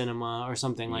Dolby Cinema or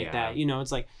something like that?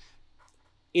 It's like,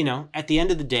 at the end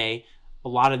of the day, a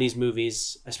lot of these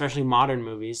movies, especially modern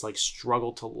movies, like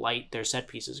struggle to light their set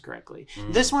pieces correctly.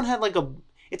 This one had like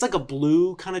it's like a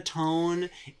blue kind of tone.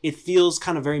 It feels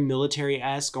kind of very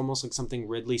military-esque, almost like something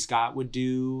Ridley Scott would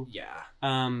do.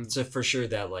 Yeah. So for sure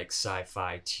that like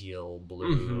sci-fi teal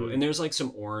blue, and there's like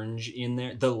some orange in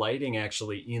there. The lighting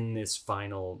actually in this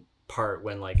final part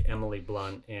when like Emily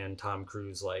Blunt and Tom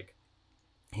Cruise like,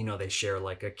 you know, they share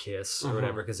like a kiss or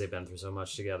whatever because they've been through so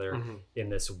much together in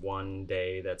this one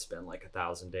day that's been like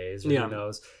 1,000 days or who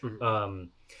knows.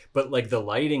 But like the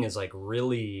lighting is like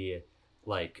really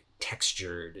like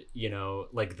textured, you know,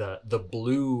 like the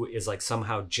blue is like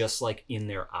somehow just like in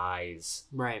their eyes,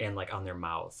 right, and like on their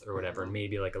mouth or whatever, and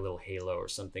maybe like a little halo or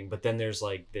something. But then there's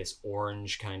like this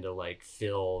orange kind of like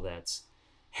fill that's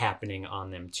happening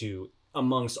on them too,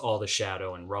 amongst all the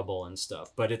shadow and rubble and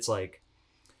stuff. But it's like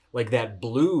that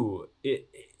blue,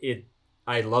 it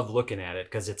I love looking at it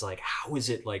because it's like, how is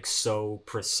it like so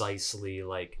precisely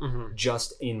like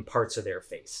just in parts of their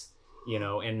face, you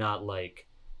know, and not like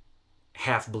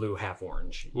half blue, half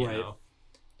orange, you know?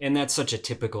 And that's such a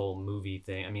typical movie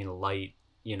thing. I mean, light,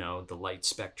 you know, the light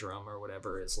spectrum or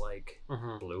whatever is like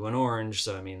blue and orange.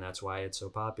 So, I mean, that's why it's so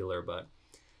popular.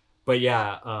 But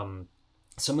yeah,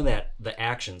 some of that, the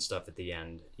action stuff at the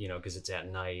end, you know, because it's at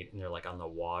night and they're like on the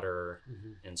water,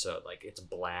 and so like it's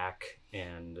black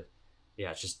and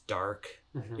yeah, it's just dark.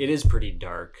 It is pretty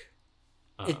dark.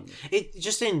 It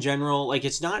just in general, like,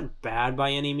 it's not bad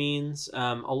by any means.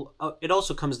 It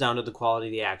also comes down to the quality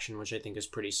of the action, which I think is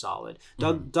pretty solid.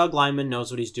 Doug Liman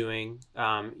knows what he's doing.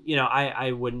 You know,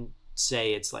 I wouldn't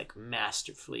say it's like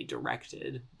masterfully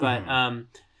directed, but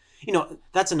you know,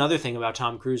 that's another thing about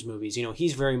Tom Cruise movies. You know,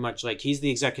 he's very much like, he's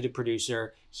the executive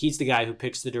producer. He's the guy who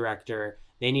picks the director.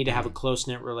 They need to have a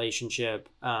close-knit relationship.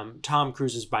 Tom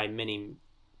Cruise is by many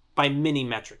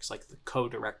metrics like the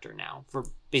co-director now for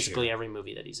basically every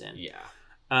movie that he's in.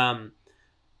 Yeah.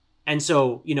 And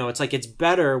so, you know, it's like, it's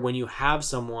better when you have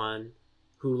someone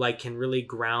who like can really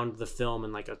ground the film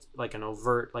in like an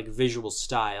overt like visual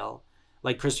style,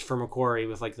 like Christopher McQuarrie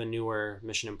with like the newer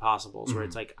Mission Impossibles, where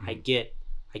it's like, I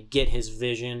get his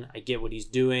vision, I get what he's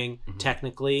doing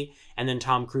technically, and then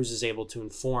Tom Cruise is able to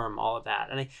inform all of that.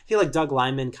 And I feel like Doug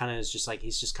Liman kind of is just like,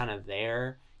 he's just kind of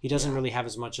there. He doesn't really have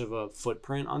as much of a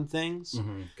footprint on things.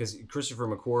 Because Christopher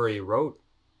McQuarrie wrote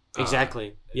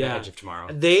exactly. Edge of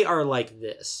Tomorrow. They are like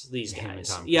this, these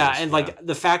guys. And like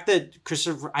the fact that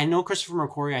I know Christopher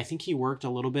McQuarrie, I think he worked a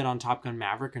little bit on Top Gun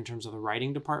Maverick in terms of the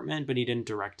writing department, but he didn't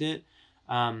direct it.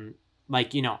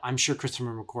 Like, you know, I'm sure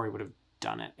Christopher McQuarrie would have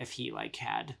done it if he like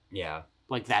had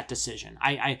like that decision.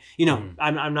 You know,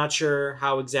 I'm not sure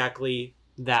how exactly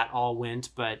that all went,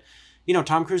 but you know,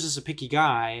 Tom Cruise is a picky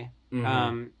guy.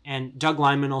 And Doug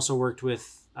Liman also worked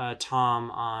with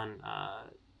Tom on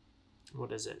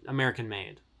what is it, American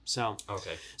Made. So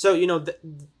you know,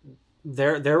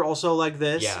 they're also like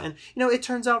this, and you know, it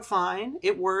turns out fine.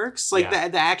 It works. Like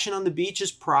the action on the beach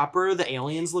is proper. The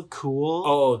aliens look cool.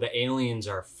 Oh, the aliens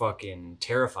are fucking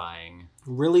terrifying.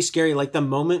 Really scary. Like the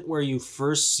moment where you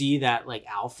first see that like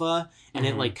alpha and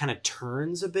it like kind of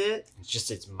turns a bit. It's just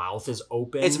its mouth is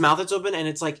open. Its mouth is open and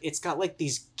it's like, it's got like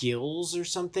these gills or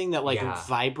something that like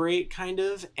vibrate kind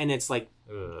of, and it's like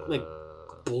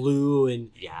blue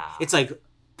and it's like,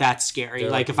 that's scary.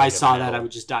 Like if I saw that, I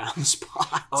would just die on the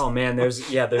spot. Oh man,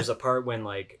 there's a part when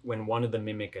one of the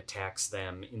mimic attacks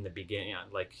them in the beginning,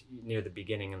 like near the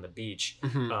beginning on the beach.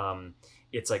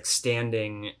 It's like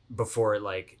standing before it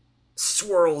like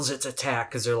swirls its attack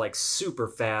because they're like super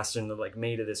fast and they're like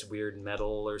made of this weird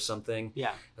metal or something.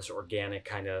 Yeah, this organic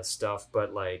kind of stuff,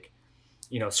 but like,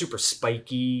 you know, super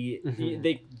spiky.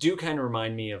 They do kind of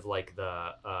remind me of like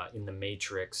the in the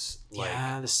Matrix, like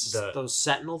those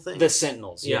Sentinel things. The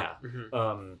Sentinels,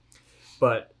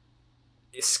 but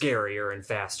scarier and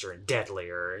faster and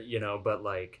deadlier, you know.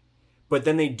 But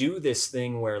then they do this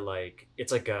thing where like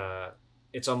it's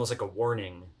almost like a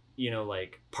warning. You know,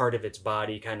 like part of its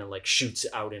body kind of like shoots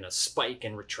out in a spike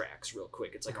and retracts real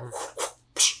quick. It's like a,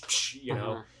 you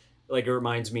know, like it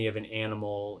reminds me of an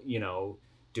animal, you know,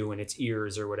 doing its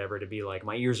ears or whatever to be like,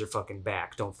 my ears are fucking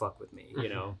back, don't fuck with me, you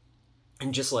know.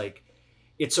 And just like,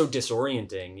 it's so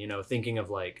disorienting, you know, thinking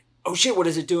of like, oh shit, what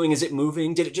is it doing? Is it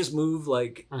moving? Did it just move?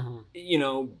 Like, you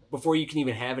know, before you can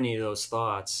even have any of those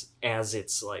thoughts, as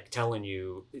it's like telling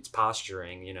you, it's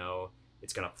posturing, you know,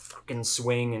 it's gonna fucking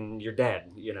swing and you're dead,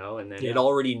 you know. And then it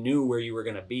already knew where you were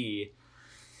gonna be.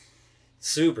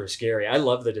 Super scary. I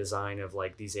love the design of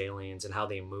like these aliens and how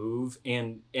they move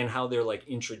and how they're like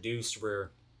introduced, where,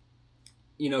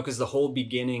 you know, because the whole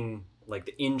beginning, like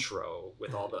the intro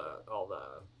with all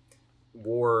the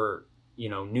war, you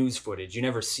know, news footage, you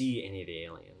never see any of the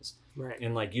aliens, right?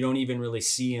 And like you don't even really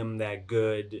see them that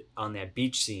good on that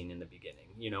beach scene in the beginning,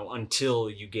 you know, until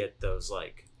you get those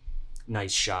like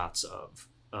nice shots of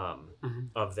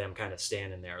them kind of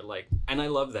standing there, like, and I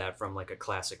love that from like a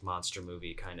classic monster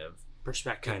movie kind of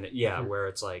perspective. Where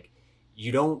it's like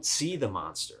you don't see the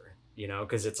monster, you know,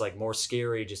 because it's like more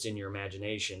scary just in your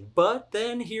imagination, but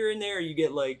then here and there you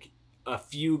get like a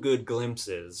few good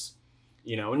glimpses,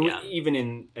 you know, and even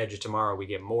in Edge of Tomorrow we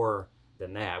get more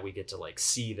than that. We get to like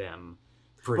see them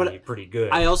pretty good.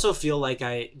 I also feel like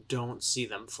I don't see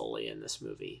them fully in this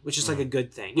movie, which is like a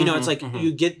good thing. You know, it's like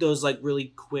you get those like really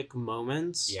quick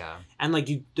moments. Yeah. And like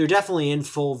they're definitely in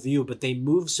full view, but they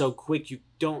move so quick you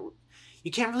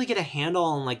can't really get a handle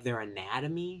on like their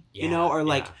anatomy, you know, or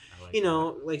like, you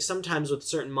know, like sometimes with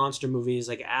certain monster movies,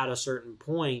 like at a certain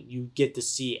point you get to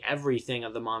see everything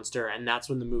of the monster, and that's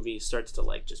when the movie starts to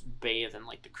like just bathe in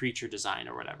like the creature design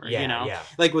or whatever, you know? Yeah.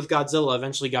 Like with Godzilla,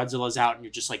 eventually Godzilla's out and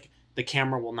you're just like, the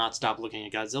camera will not stop looking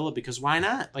at Godzilla because why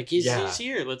not? Like he's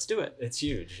here, let's do it. It's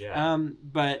huge, yeah.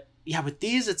 But yeah, with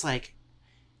these, it's like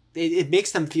it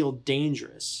makes them feel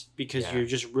dangerous because you're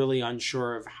just really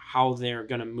unsure of how they're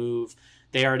gonna move.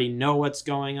 They already know what's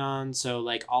going on, so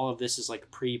like all of this is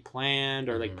like pre-planned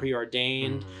or like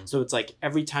preordained. So it's like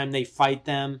every time they fight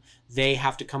them, they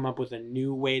have to come up with a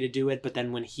new way to do it. But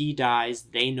then when he dies,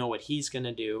 they know what he's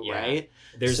gonna do, right?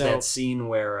 There's that scene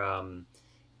where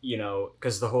you know,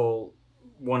 because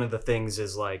one of the things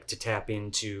is like to tap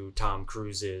into Tom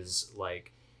Cruise's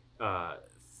like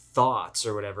thoughts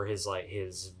or whatever,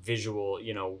 his visual,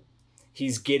 you know,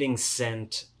 he's getting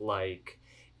sent like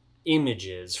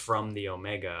images from the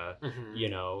Omega, you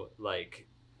know, like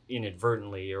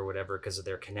inadvertently or whatever because of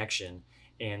their connection.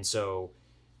 And so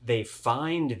they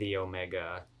find the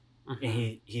Omega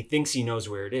and he thinks he knows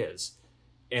where it is.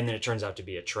 And then it turns out to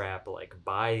be a trap like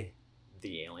by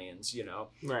the aliens, you know,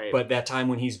 right? But that time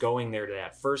when he's going there to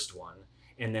that first one,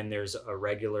 and then there's a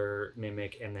regular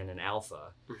mimic and then an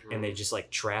alpha, and they just like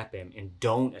trap him and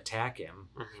don't attack him.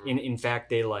 And in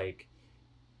fact, they like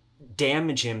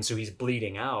damage him so he's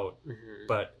bleeding out,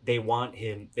 but they want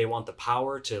the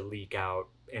power to leak out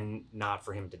and not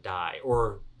for him to die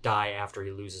or die after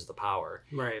he loses the power,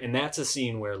 right? And that's a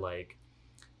scene where like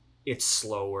it's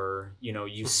slower, you know,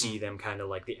 you see them kind of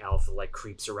like the alpha like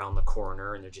creeps around the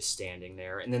corner and they're just standing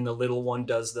there, and then the little one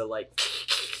does the like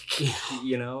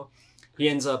you know, he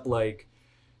ends up like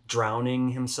drowning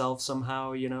himself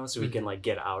somehow, you know, so he can like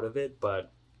get out of it.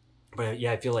 But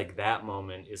yeah, I feel like that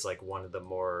moment is like one of the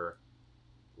more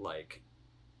like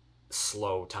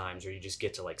slow times where you just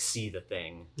get to like see the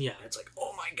thing. Yeah, and it's like,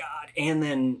 oh my god. And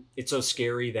then it's so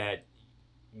scary that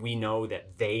we know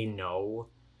that they know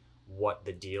what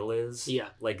the deal is. Yeah,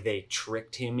 like they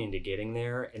tricked him into getting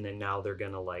there, and then now they're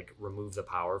gonna like remove the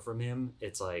power from him.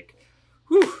 It's like,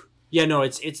 whew. Yeah, no,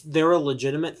 they're a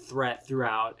legitimate threat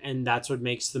throughout, and that's what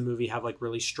makes the movie have like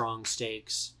really strong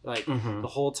stakes. Like the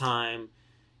whole time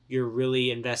you're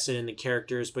really invested in the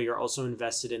characters, but you're also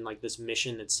invested in like this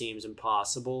mission that seems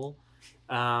impossible.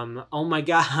 Oh my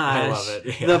gosh, I love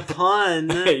it. Yeah. The pun.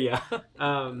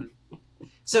 Yeah.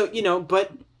 So, you know,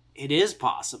 but it is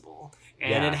possible.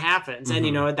 And it happens. And,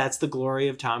 you know, that's the glory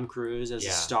of Tom Cruise as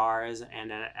a star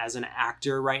and as an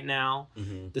actor right now.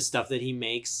 The stuff that he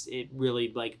makes, it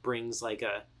really, like, brings, like,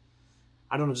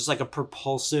 I don't know, just, like, a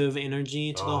propulsive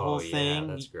energy to the whole thing.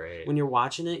 That's great. When you're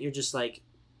watching it, you're just, like...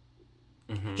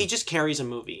 He just carries a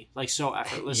movie, like, so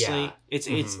effortlessly.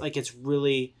 It's like, it's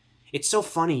really... It's so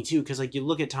funny, too, because, like, you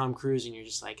look at Tom Cruise and you're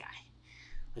just like...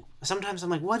 sometimes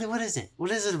I'm like, what is it? What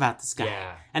is it about this guy?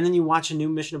 Yeah. And then you watch a new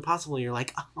Mission Impossible and you're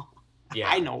like, oh... Yeah,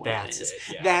 I know what it is.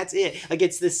 That's it. Like,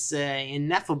 it's this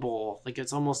ineffable, like,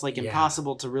 it's almost like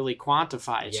impossible to really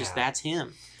quantify. It's just, that's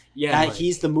him. Yeah.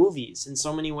 He's the movies in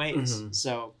so many ways.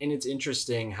 So, and it's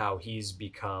interesting how he's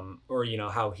become, or, you know,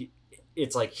 how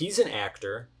it's like he's an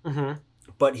actor,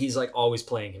 but he's like always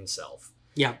playing himself.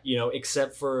 Yeah. You know,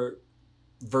 except for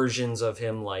versions of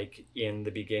him, like in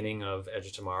the beginning of Edge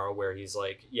of Tomorrow, where he's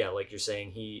like, like you're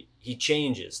saying, he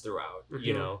changes throughout,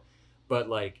 you know, but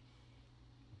like,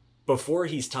 before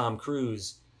he's Tom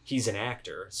Cruise, he's an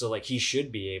actor. So, like, he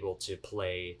should be able to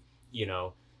play, you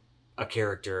know, a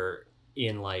character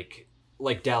in, like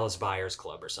Dallas Buyers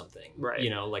Club or something. Right. You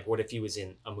know, like, what if he was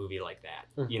in a movie like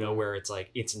that? You know, where it's,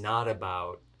 like, it's not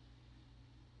about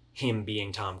him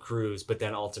being Tom Cruise, but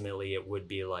then ultimately it would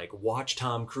be, like, watch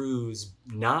Tom Cruise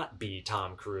not be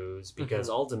Tom Cruise, because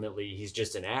ultimately he's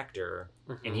just an actor,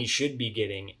 and he should be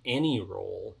getting any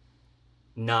role,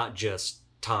 not just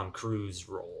Tom Cruise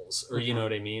roles, or you know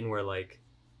what I mean, where like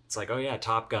it's like, oh yeah,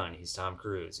 Top Gun, he's Tom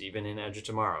Cruise. Even in Edge of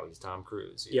Tomorrow, he's Tom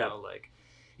Cruise. You know, like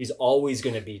he's always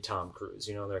going to be Tom Cruise.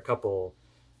 You know, there are a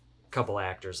couple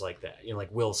actors like that. You know,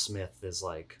 like Will Smith is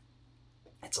like,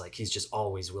 it's like he's just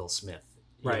always Will Smith.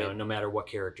 you know, no matter what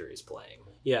character he's playing.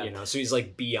 Yeah. You know, so he's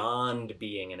like beyond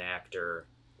being an actor.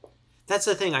 That's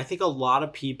the thing. I think a lot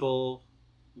of people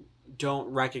don't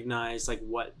recognize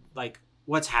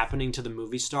what's happening to the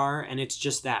movie star, and it's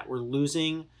just that we're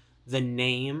losing the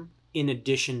name in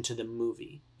addition to the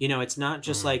movie. You know, it's not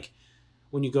just like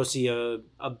when you go see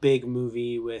a big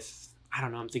movie with, I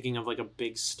don't know, I'm thinking of like a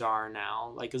big star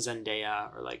now, like a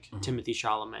Zendaya or like Timothée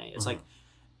Chalamet. It's like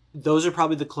those are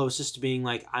probably the closest to being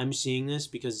like, I'm seeing this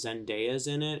because Zendaya's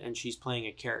in it and she's playing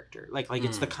a character. Like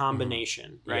it's the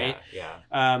combination, right?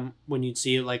 Yeah. When you'd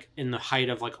see it like in the height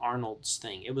of like Arnold's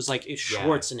thing, it was like it's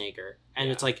Schwarzenegger, and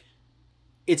it's like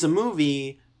it's a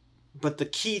movie, but the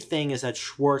key thing is that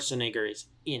Schwarzenegger is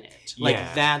in it. Like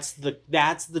that's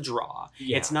the draw.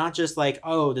 Yeah. It's not just like,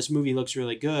 oh, this movie looks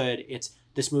really good. It's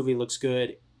this movie looks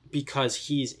good because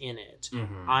he's in it.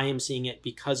 I am seeing it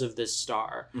because of this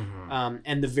star.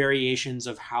 And the variations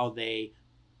of how they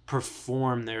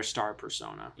perform their star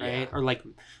persona, right? Or like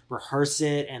rehearse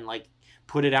it and like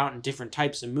put it out in different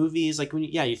types of movies. Like when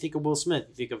you think of Will Smith,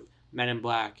 you think of Men in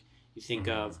Black, you think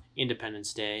of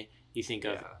Independence Day, you think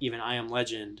of even I Am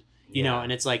Legend, you know,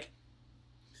 and it's like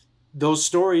those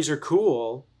stories are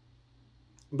cool,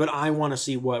 but I want to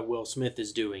see what Will Smith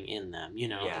is doing in them, you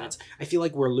know? And I feel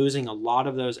like we're losing a lot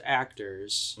of those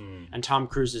actors, and Tom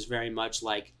Cruise is very much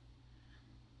like,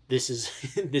 this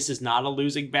is not a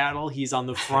losing battle. He's on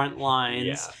the front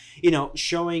lines, you know,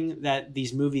 showing that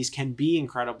these movies can be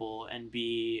incredible and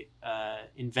be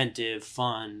inventive,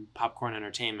 fun, popcorn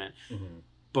entertainment.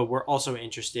 But we're also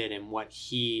interested in what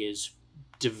he is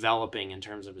developing in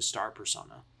terms of his star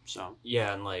persona. So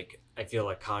and like I feel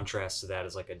like contrast to that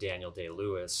is like a Daniel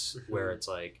Day-Lewis, where it's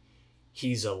like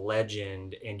he's a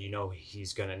legend and you know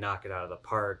he's gonna knock it out of the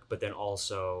park, but then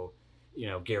also, you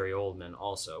know, Gary Oldman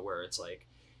also, where it's like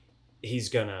he's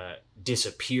gonna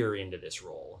disappear into this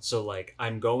role. So like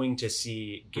I'm going to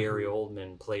see Gary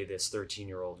Oldman play this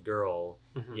 13-year-old girl,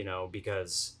 you know,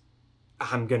 because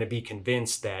I'm gonna be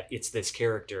convinced that it's this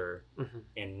character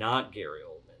and not Gary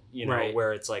Oldman, you know,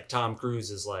 where it's like Tom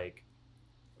Cruise is like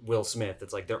Will Smith.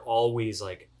 It's like they're always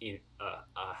like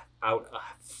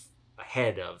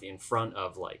ahead of, in front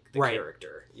of like the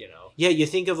character, you know. Yeah, you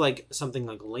think of like something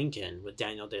like Lincoln with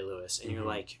Daniel Day-Lewis, and you're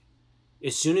like,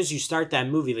 as soon as you start that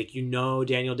movie, like, you know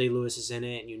Daniel Day-Lewis is in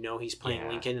it, and you know he's playing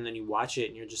Lincoln, and then you watch it,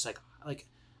 and you're just like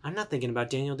I'm not thinking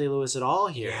about Daniel Day-Lewis at all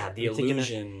here. Yeah, the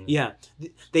illusion.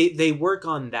 They work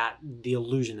on that. The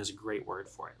illusion is a great word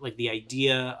for it. Like the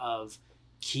idea of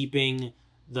keeping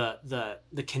the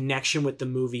connection with the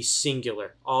movie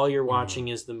singular. All you're watching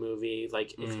is the movie.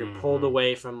 Like if you're pulled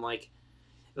away from like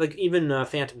even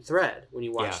Phantom Thread, when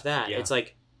you watch that, it's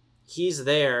like he's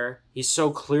there. He's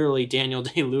so clearly Daniel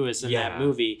Day-Lewis in that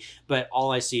movie, but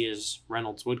all I see is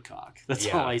Reynolds Woodcock. That's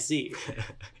all I see.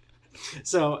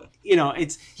 So, you know,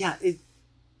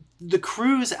 the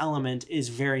Cruise element is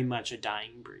very much a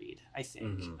dying breed, I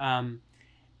think.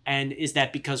 And is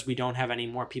that because we don't have any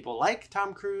more people like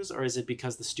Tom Cruise, or is it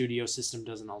because the studio system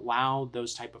doesn't allow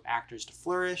those type of actors to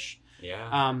flourish?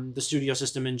 The studio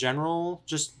system in general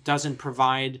just doesn't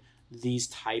provide these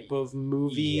type of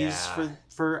movies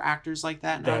for actors like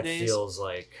that nowadays. That feels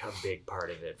like a big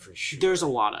part of it for sure. There's a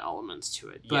lot of elements to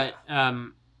it, but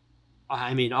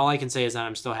I mean, all I can say is that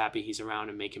I'm still happy he's around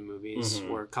and making movies.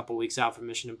 We're a couple weeks out from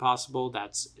Mission Impossible.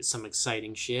 That's some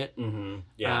exciting shit.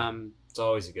 It's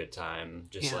always a good time.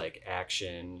 Just like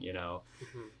action, you know.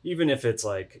 Even if it's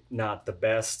like not the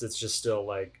best, it's just still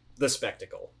like the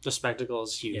spectacle. The spectacle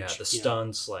is huge. Yeah, the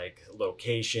stunts, like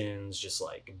locations, just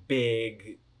like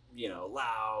big, you know,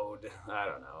 loud. I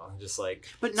don't know, just like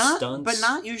stunts. But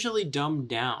not usually dumbed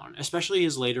down, especially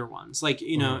his later ones. Like,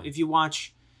 you know, if you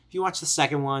watch the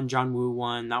second one, John Woo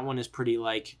one, that one is pretty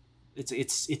like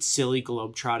it's silly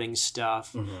globetrotting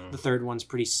stuff. The third one's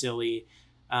pretty silly.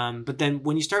 But then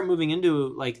when you start moving into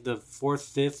like the fourth,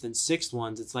 fifth, and sixth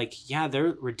ones, it's like,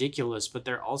 they're ridiculous, but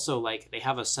they're also like, they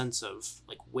have a sense of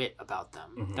like wit about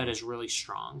them that is really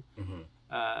strong.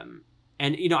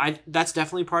 And you know, that's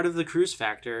definitely part of the Cruise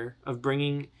factor of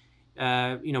bringing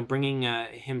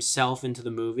himself into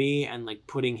the movie and like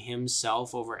putting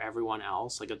himself over everyone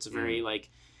else. Like it's a very like,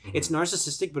 it's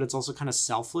narcissistic, but it's also kind of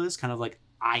selfless, kind of like,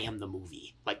 I am the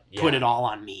movie, like put it all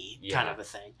on me kind of a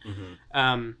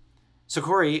thing. So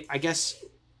Corey, I guess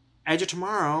Edge of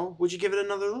Tomorrow, would you give it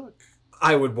another look?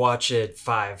 I would watch it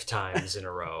 5 times in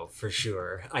a row for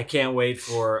sure. I can't wait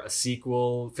for a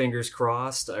sequel. Fingers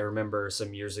crossed. I remember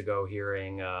some years ago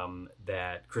hearing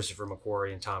that Christopher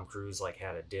McQuarrie and Tom Cruise like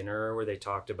had a dinner where they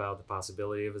talked about the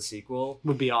possibility of a sequel.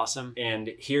 Would be awesome.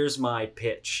 And here's my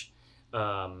pitch.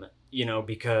 You know,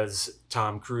 because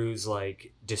Tom Cruise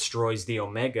like destroys the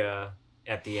Omega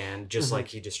at the end, just like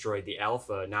he destroyed the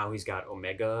Alpha. Now he's got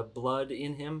Omega blood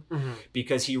in him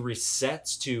because he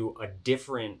resets to a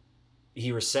different.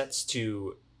 He resets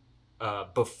to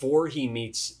before he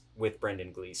meets with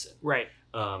Brendan Gleeson. Right.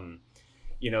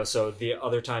 So the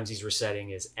other times he's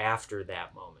resetting is after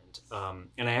that moment.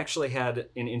 And I actually had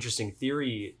an interesting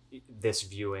theory this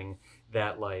viewing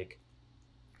that like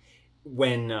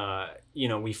when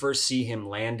we first see him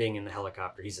landing in the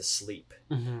helicopter, he's asleep.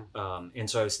 And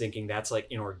so I was thinking that's like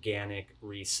an organic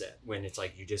reset when it's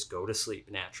like you just go to sleep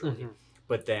naturally.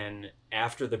 But then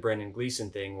after the Brendan Gleeson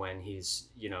thing, when he's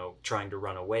trying to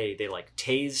run away, they like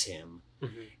tase him,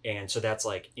 and so that's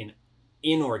like an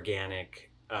inorganic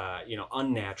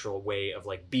unnatural way of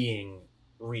like being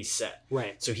reset.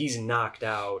 Right. So he's knocked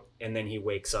out and then he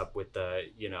wakes up with the,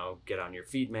 get on your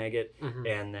feet, maggot.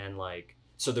 And then like,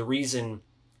 so the reason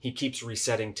he keeps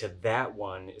resetting to that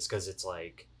one is because it's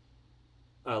like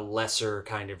a lesser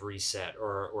kind of reset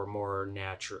or more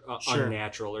natural,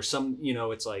 unnatural or some,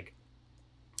 it's like,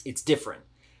 it's different.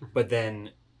 But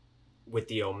then with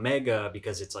the Omega,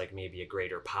 because it's like maybe a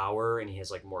greater power and he has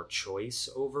like more choice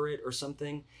over it or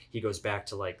something, he goes back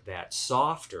to like that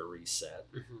softer reset,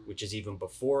 which is even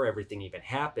before everything even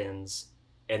happens.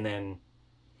 And then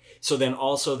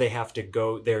also they have to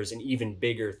go, there's an even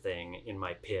bigger thing in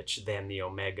my pitch than the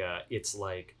Omega. It's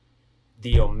like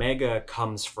the Omega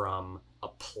comes from a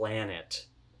planet.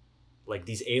 Like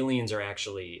these aliens are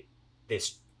actually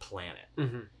this planet.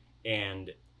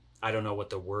 And I don't know what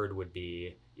the word would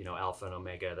be, Alpha and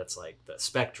Omega, that's like the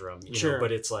spectrum, know,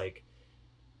 but it's like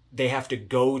they have to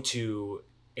go to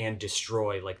and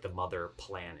destroy like the mother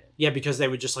planet. Yeah, because they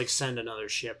would just like send another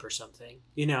ship or something,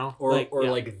 Or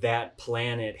like that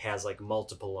planet has like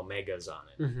multiple Omegas on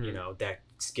it, that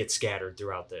get scattered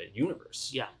throughout the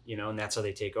universe. Yeah. And that's how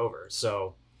they take over.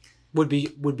 So would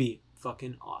be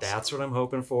fucking awesome. That's what I'm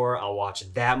hoping for. I'll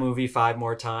watch that movie 5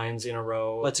 more times in a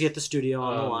row. Let's get the studio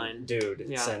on the line.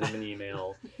 Dude, send him an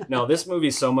email. No, this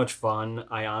movie's so much fun.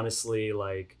 I honestly,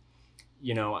 like,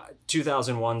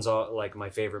 2001's like my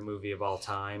favorite movie of all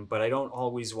time, but I don't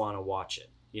always want to watch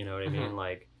it. You know what I mean?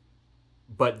 Like,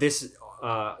 but this,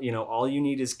 All You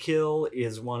Need Is Kill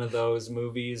is one of those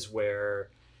movies where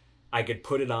I could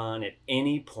put it on at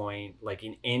any point, like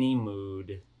in any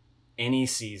mood, any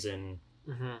season,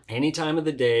 any time of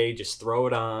the day, just throw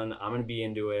it on. I'm going to be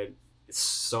into it. It's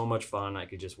so much fun. I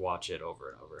could just watch it over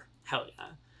and over. Hell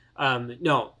yeah.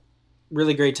 No,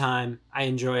 really great time. I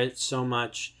enjoy it so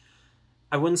much.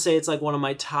 I wouldn't say it's like one of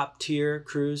my top tier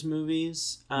cruise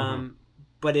movies,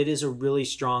 but it is a really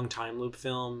strong time loop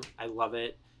film. I love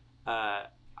it. I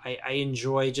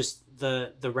enjoy just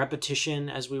the repetition,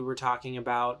 as we were talking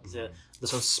about. The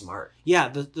so smart. Yeah,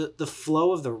 the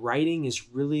flow of the writing is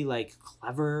really like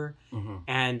clever,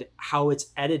 and how it's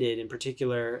edited in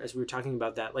particular, as we were talking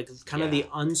about that, like kind of the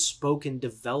unspoken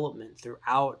development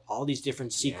throughout all these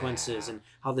different sequences, and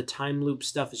how the time loop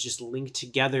stuff is just linked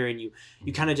together, and you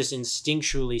kind of just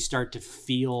instinctually start to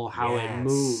feel how it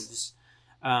moves.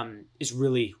 Is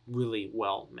really, really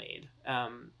well made.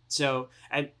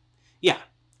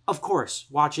 Of course,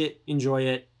 watch it, enjoy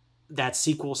it. That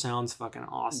sequel sounds fucking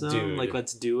awesome. Dude. Like,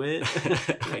 let's do it.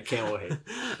 I can't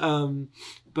wait.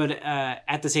 But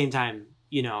at the same time,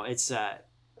 it's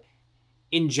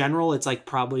in general, it's like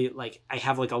probably like I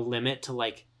have like a limit to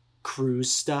like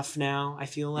cruise stuff now, I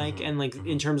feel like. And like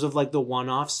in terms of like the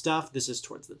one-off stuff, this is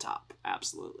towards the top.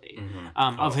 Absolutely.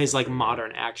 Of his like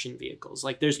modern action vehicles.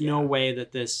 Like there's no way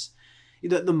that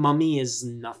the Mummy is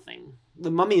nothing. The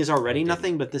Mummy is already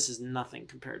nothing, but this is nothing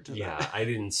compared to that. Yeah, I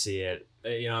didn't see it.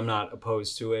 I'm not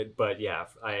opposed to it, but yeah,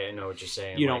 I know what you're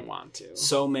saying. You don't want to.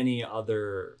 So many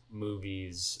other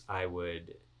movies, I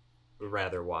would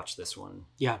rather watch this one.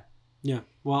 Yeah. Yeah.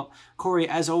 Well, Corey,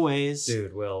 as always.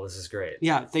 Dude, Will, this is great.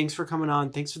 Yeah, thanks for coming on.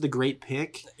 Thanks for the great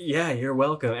pick. Yeah, you're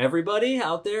welcome. Everybody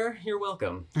out there, you're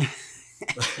welcome.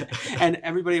 And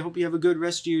everybody, I hope you have a good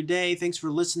rest of your day. Thanks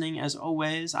for listening. As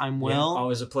always, I'm Will. Yeah,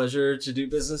 always a pleasure to do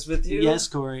business with you. Yes,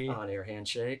 Corey. On-air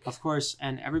handshake. Of course.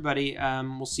 And everybody,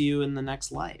 we'll see you in the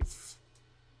next life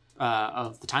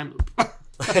of the time loop.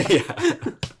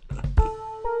 Yeah.